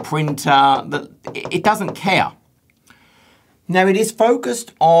could be a printer, it doesn't care. Now it is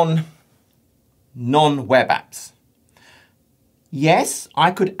focused on non-web apps. Yes,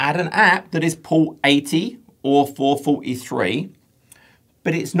 I could add an app that is port 80 or 443,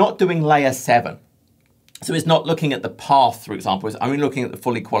 but it's not doing layer 7. So it's not looking at the path, for example. It's only looking at the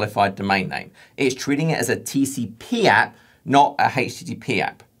fully qualified domain name. It's treating it as a TCP app, not a HTTP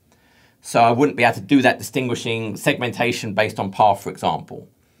app. So I wouldn't be able to do that distinguishing segmentation based on path, for example.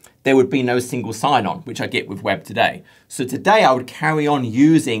 There would be no single sign-on, which I get with web today. So today I would carry on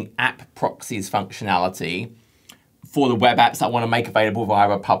using app proxies functionality for the web apps I want to make available via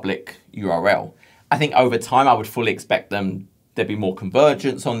a public URL. I think over time, I would fully expect there'd be more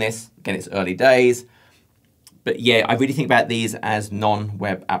convergence on this. Again, it's early days. But yeah, I really think about these as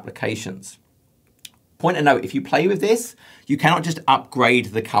non-web applications. Point of note, if you play with this, you cannot just upgrade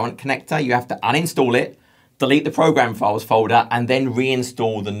the current connector. You have to uninstall it, delete the program files folder, and then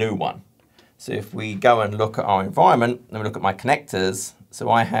reinstall the new one. So if we go and look at our environment and we look at my connectors, so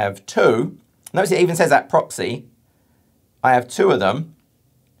I have 2. Notice it even says that proxy. I have 2 of them,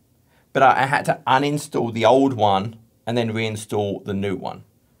 but I had to uninstall the old one and then reinstall the new one.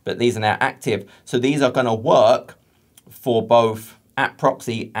 But these are now active. So these are going to work for both app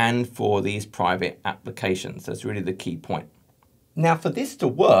proxy and for these private applications. That's really the key point. Now for this to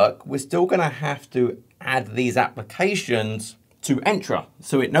work, we're still going to have to add these applications to Entra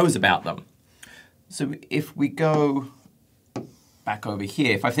so it knows about them. So if we go back over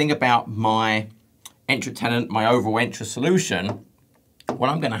here, if I think about my Entra tenant, my overall Entra solution, what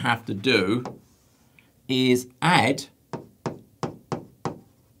I'm going to have to do is add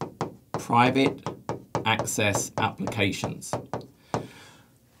private access applications. And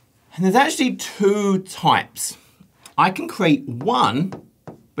there's actually 2 types. I can create one,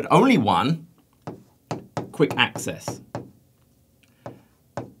 but only one, quick access.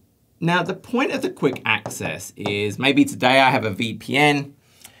 Now, the point of the quick access is maybe today I have a VPN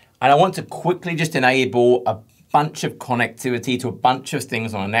and I want to quickly just enable a bunch of connectivity to a bunch of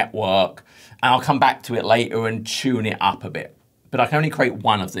things on a network, and I'll come back to it later and tune it up a bit. But I can only create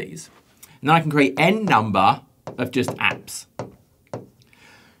one of these. And then I can create n number of just apps.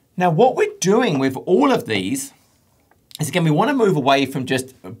 Now, what we're doing with all of these is, again, we want to move away from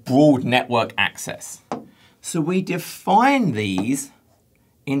just broad network access. So we define these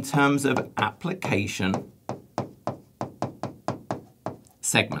in terms of application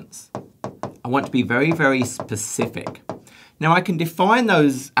segments. I want to be very, very specific. Now I can define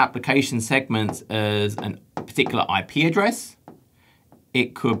those application segments as a particular IP address.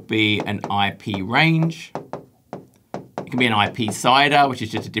 It could be an IP range. It can be an IP CIDR, which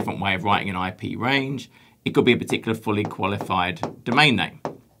is just a different way of writing an IP range. It could be a particular fully qualified domain name.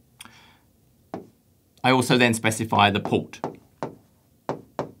 I also then specify the port.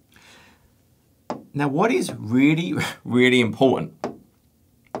 Now, what is really, really important,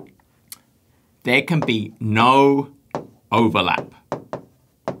 there can be no overlap.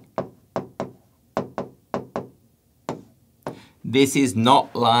 This is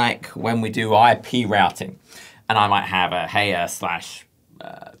not like when we do IP routing, and I might have a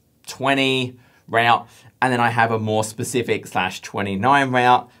 /20 route, and then I have a more specific /29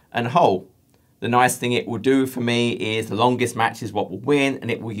 route, and the nice thing it will do for me is the longest match is what will win, and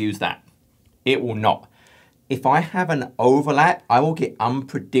it will use that. It will not. If I have an overlap, I will get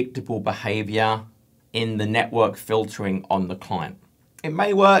unpredictable behavior in the network filtering on the client. It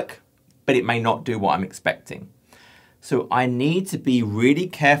may work, but it may not do what I'm expecting. So I need to be really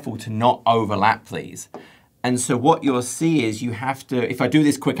careful to not overlap these. And so what you'll see is you have to, if I do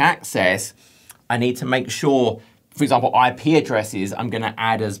this quick access, I need to make sure, for example, IP addresses I'm going to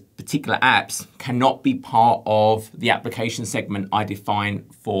add as particular apps cannot be part of the application segment I define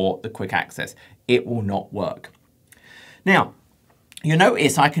for the quick access. It will not work. Now, you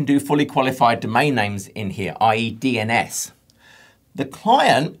notice I can do fully qualified domain names in here, i.e. DNS. The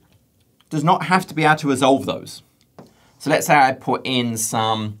client does not have to be able to resolve those. So let's say I put in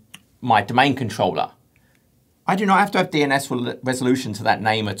my domain controller. I do not have to have DNS resolution to that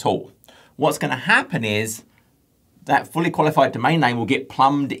name at all. What's going to happen is that fully qualified domain name will get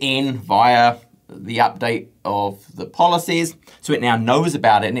plumbed in via the update of the policies. So it now knows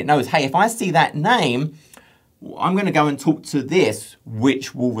about it, and it knows, hey, if I see that name, I'm going to go and talk to this,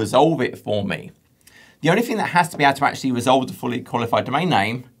 which will resolve it for me. The only thing that has to be able to actually resolve the fully qualified domain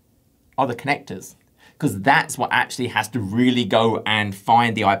name are the connectors, because that's what actually has to really go and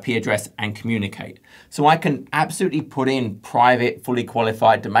find the IP address and communicate. So I can absolutely put in private, fully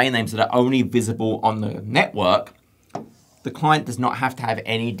qualified domain names that are only visible on the network. The client does not have to have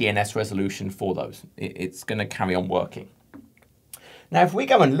any DNS resolution for those. It's going to carry on working. Now, if we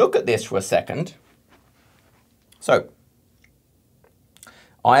go and look at this for a second, so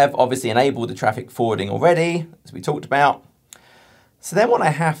I have obviously enabled the traffic forwarding already, as we talked about. So then what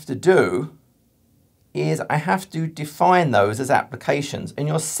I have to do is I have to define those as applications. And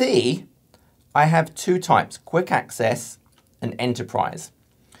you'll see I have 2 types, quick access and enterprise.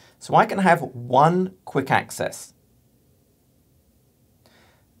 So I can have one quick access.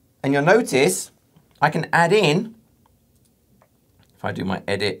 And you'll notice I can add in, if I do my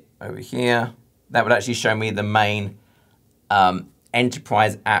edit over here, that would actually show me the main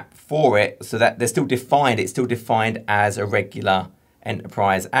enterprise app for it, so that they're still defined. It's still defined as a regular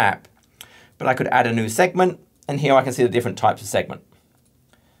enterprise app. But I could add a new segment, and here I can see the different types of segment.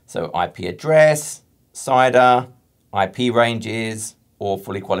 So IP address, CIDR, IP ranges, or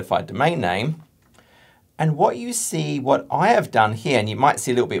fully qualified domain name. And what you see, what I have done here, and you might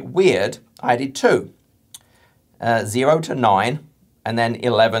see a little bit weird, I added 2, 0 to 9 and then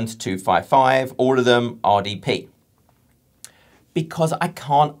 11 to 255, all of them RDP. Because I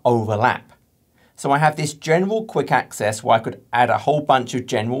can't overlap. So I have this general quick access where I could add a whole bunch of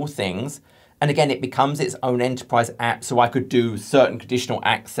general things. And again, it becomes its own enterprise app, so I could do certain conditional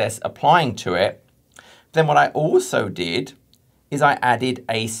access applying to it. Then what I also did is I added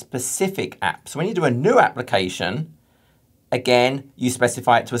a specific app. So when you do a new application, again, you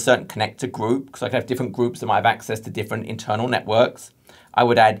specify it to a certain connector group, because I can have different groups that might have access to different internal networks. I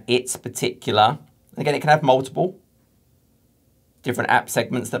would add its particular. Again, it can have multiple different app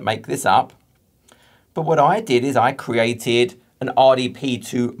segments that make this up. But what I did is I created an RDP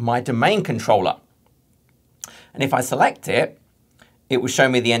to my domain controller. And if I select it, it will show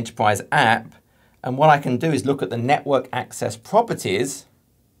me the enterprise app. And what I can do is look at the network access properties,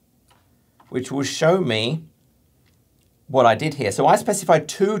 which will show me what I did here. So I specified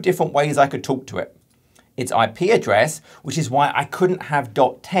 2 different ways I could talk to it. Its IP address, which is why I couldn't have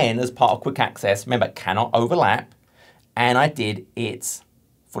 .10 as part of quick access. Remember, cannot overlap. And I did its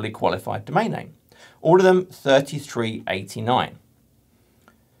fully qualified domain name. All of them 3389.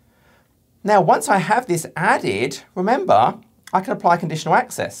 Now, once I have this added, remember, I can apply conditional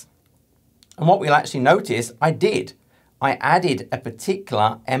access. And what we'll actually notice, I added a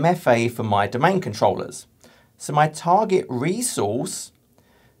particular MFA for my domain controllers. So my target resource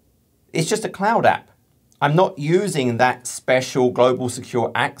is just a cloud app. I'm not using that special global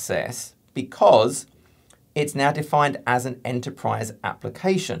secure access because it's now defined as an enterprise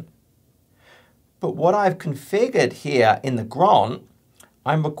application. But what I've configured here in the grant,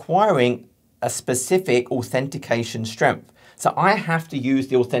 I'm requiring a specific authentication strength. So I have to use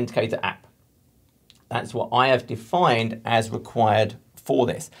the authenticator app. That's what I have defined as required for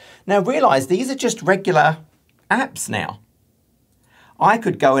this. Now realize these are just regular apps now. I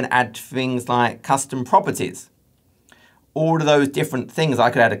could go and add things like custom properties. All of those different things. I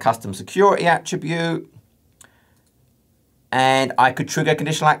could add a custom security attribute. And I could trigger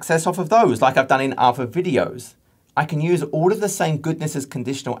conditional access off of those like I've done in other videos. I can use all of the same goodness as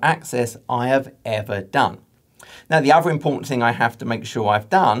conditional access I have ever done. Now, the other important thing I have to make sure I've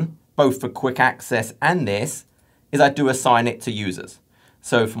done, both for quick access and this, is I do assign it to users.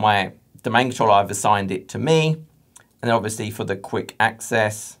 So for my domain controller, I've assigned it to me. And then obviously for the quick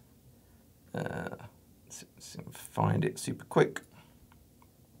access, let's find it super quick.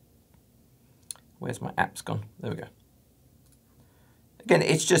 Where's my apps gone? There we go. Again,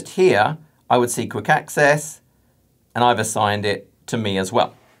 it's just here, I would see quick access, and I've assigned it to me as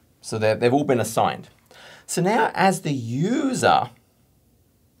well. So they've all been assigned. So now as the user,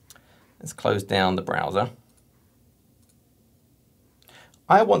 let's close down the browser.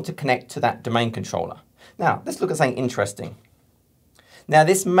 I want to connect to that domain controller. Now, let's look at something interesting. Now,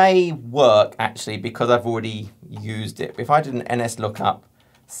 this may work actually because I've already used it. If I did an NS lookup,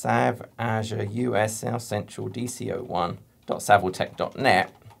 sav Azure US South Central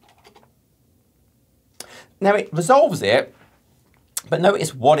DC01.saviltech.net. Now it resolves it, but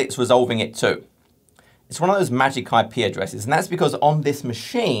notice what it's resolving it to. It's one of those magic IP addresses, and that's because on this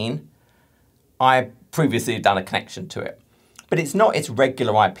machine, I previously done a connection to it. But it's not its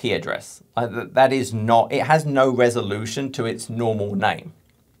regular IP address. That is not, it has no resolution to its normal name.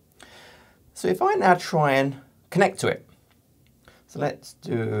 So if I now try and connect to it, so let's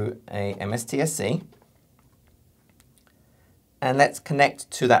do a MSTSC, and let's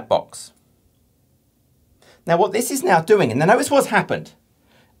connect to that box. Now what this is now doing, and now notice what's happened,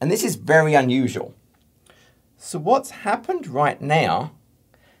 and this is very unusual. So what's happened right now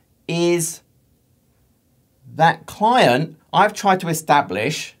is that client, I've tried to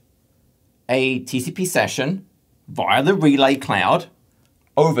establish a TCP session via the relay cloud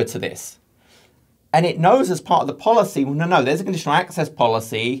over to this. And it knows as part of the policy, well, no, there's a conditional access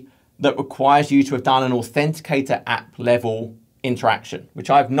policy that requires you to have done an authenticator app level interaction, which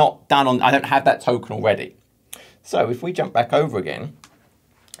I've not done on, I don't have that token already. So if we jump back over again,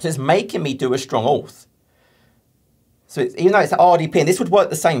 so it's making me do a strong auth. So it's, even though it's RDP, and this would work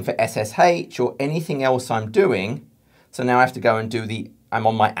the same for SSH or anything else I'm doing. So now I have to go and do I'm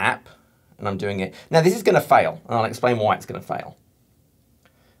on my app and I'm doing it. Now this is going to fail, and I'll explain why it's going to fail.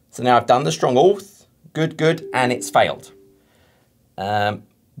 So now I've done the strong auth, good, and it's failed.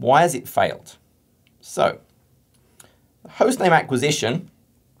 Why has it failed? So hostname acquisition,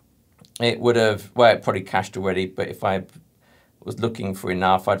 it would have, well, it probably cached already, but if I was looking for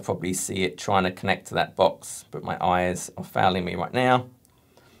enough, I'd probably see it trying to connect to that box, but my eyes are failing me right now.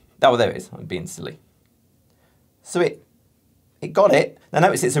 Oh, there it is, I'm being silly. So it got it. Now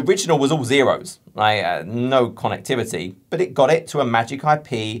notice its original was all zeros, right? No connectivity, but it got it to a magic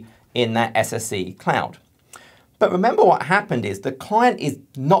IP in that SSE cloud. But remember what happened is the client is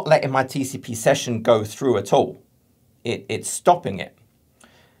not letting my TCP session go through at all. It's stopping it.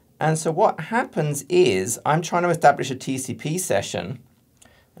 And so what happens is I'm trying to establish a TCP session.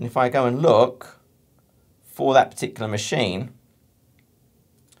 And if I go and look for that particular machine,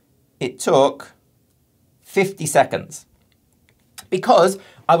 it took 50 seconds because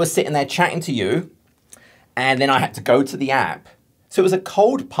I was sitting there chatting to you and then I had to go to the app. So it was a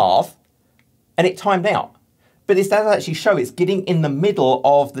cold path and it timed out. But this does actually show it's getting in the middle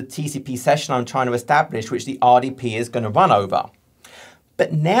of the TCP session I'm trying to establish, which the RDP is going to run over.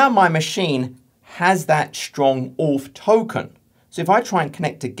 But now my machine has that strong auth token. So if I try and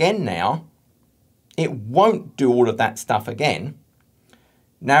connect again now, it won't do all of that stuff again.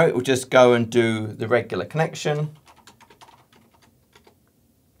 Now it will just go and do the regular connection.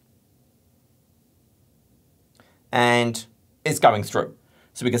 And it's going through.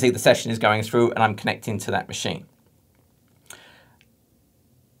 So we can see the session is going through and I'm connecting to that machine.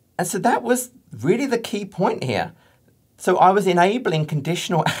 And so that was really the key point here. So I was enabling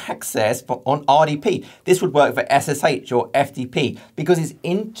conditional access on RDP. This would work for SSH or FTP because it's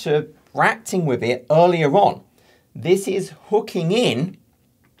interacting with it earlier on. This is hooking in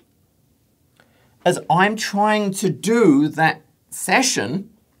as I'm trying to do that session.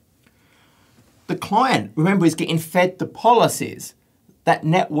 The client, remember, is getting fed the policies. That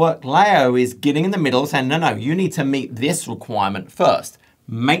network layer is getting in the middle saying, no, no, you need to meet this requirement first.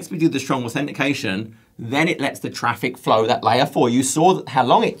 Makes me do the strong authentication. Then it lets the traffic flow that layer for you. Saw how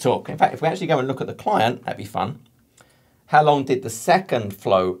long it took. In fact, if we actually go and look at the client, that'd be fun. How long did the second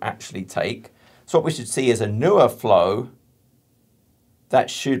flow actually take? So what we should see is a newer flow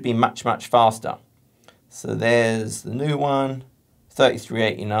that should be much, much faster. So there's the new one,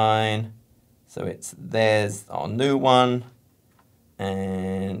 3389. So there's our new one.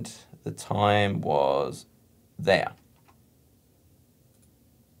 And the time was there.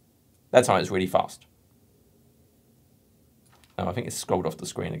 That time is really fast. Oh, I think it's scrolled off the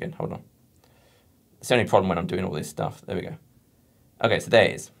screen again. Hold on. It's the only problem when I'm doing all this stuff. There we go. Okay, so there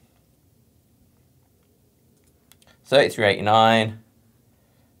it is. 3389.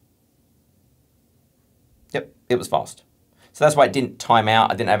 Yep, it was fast. So that's why it didn't time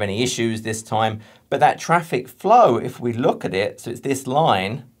out. I didn't have any issues this time. But that traffic flow, if we look at it, so it's this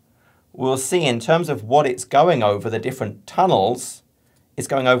line, we'll see in terms of what it's going over, the different tunnels, it's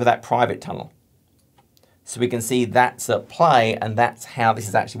going over that private tunnel. So we can see that's at play and that's how this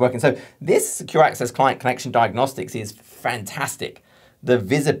is actually working. So this secure access client connection diagnostics is fantastic. The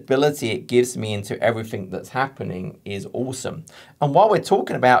visibility it gives me into everything that's happening is awesome. And while we're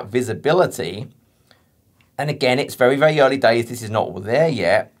talking about visibility, and again, it's very, very early days, this is not there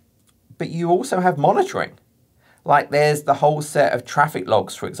yet, but you also have monitoring. Like there's the whole set of traffic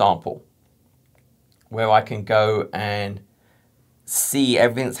logs, for example, where I can go and see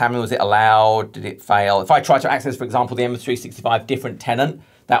everything that's happening. Was it allowed? Did it fail? If I try to access, for example, the M365 different tenant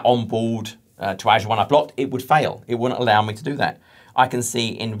that onboard to Azure one I blocked, it would fail. It wouldn't allow me to do that. I can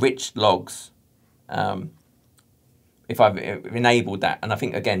see enriched logs if I've enabled that. And I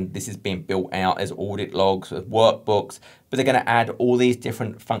think, again, this is being built out as audit logs, as workbooks, but they're going to add all these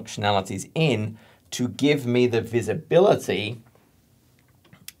different functionalities in to give me the visibility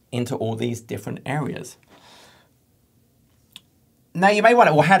into all these different areas. Now, you may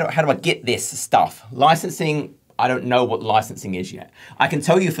wonder, well, how do I get this stuff? Licensing, I don't know what licensing is yet. I can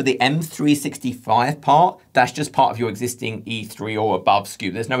tell you for the M365 part, that's just part of your existing E3 or above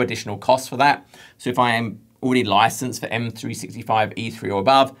SKU. There's no additional cost for that. So if I am already licensed for M365 E3 or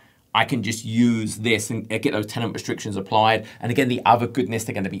above, I can just use this and get those tenant restrictions applied. And again, the other goodness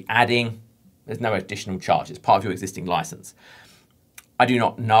they're going to be adding, there's no additional charge. It's part of your existing license. I do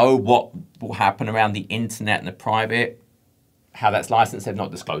not know what will happen around the internet and the private, how that's licensed. They've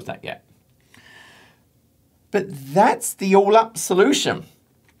not disclosed that yet. But that's the all-up solution.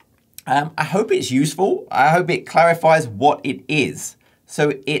 I hope it's useful. I hope it clarifies what it is.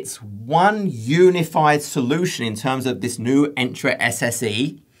 So it's one unified solution in terms of this new Entra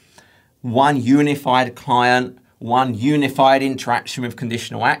SSE, one unified client, one unified interaction with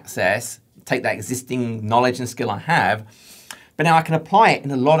conditional access, take that existing knowledge and skill I have, but now I can apply it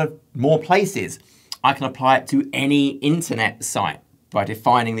in a lot of more places. I can apply it to any internet site by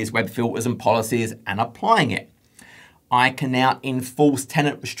defining these web filters and policies and applying it. I can now enforce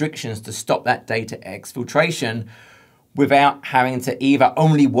tenant restrictions to stop that data exfiltration without having to either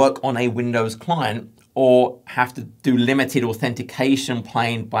only work on a Windows client or have to do limited authentication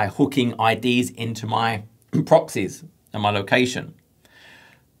plane by hooking IDs into my proxies and my location.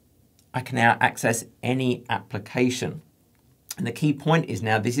 I can now access any application. And the key point is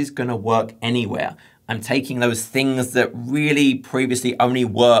now this is going to work anywhere. I'm taking those things that really previously only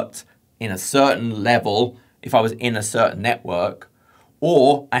worked in a certain level if I was in a certain network,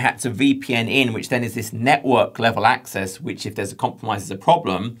 or I had to VPN in, which then is this network level access, which if there's a compromise is a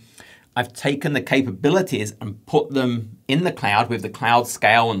problem. I've taken the capabilities and put them in the cloud with the cloud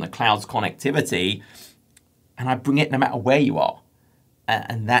scale and the cloud's connectivity, and I bring it no matter where you are.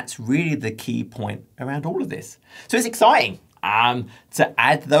 And that's really the key point around all of this. So it's exciting to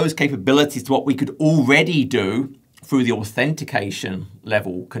add those capabilities to what we could already do through the authentication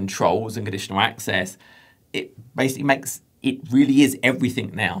level controls and conditional access. It basically makes, it really is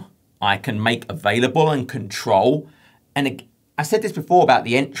everything now. I can make available and control. And I said this before about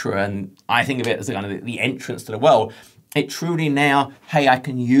the Entra, and I think of it as kind of the entrance to the world. It truly now, hey, I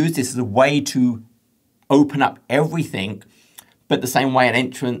can use this as a way to open up everything, but the same way an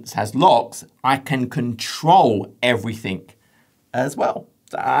entrance has locks, I can control everything as well.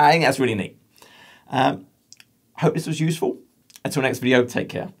 So I think that's really neat. Hope this was useful. Until next video, take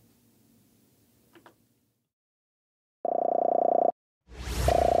care.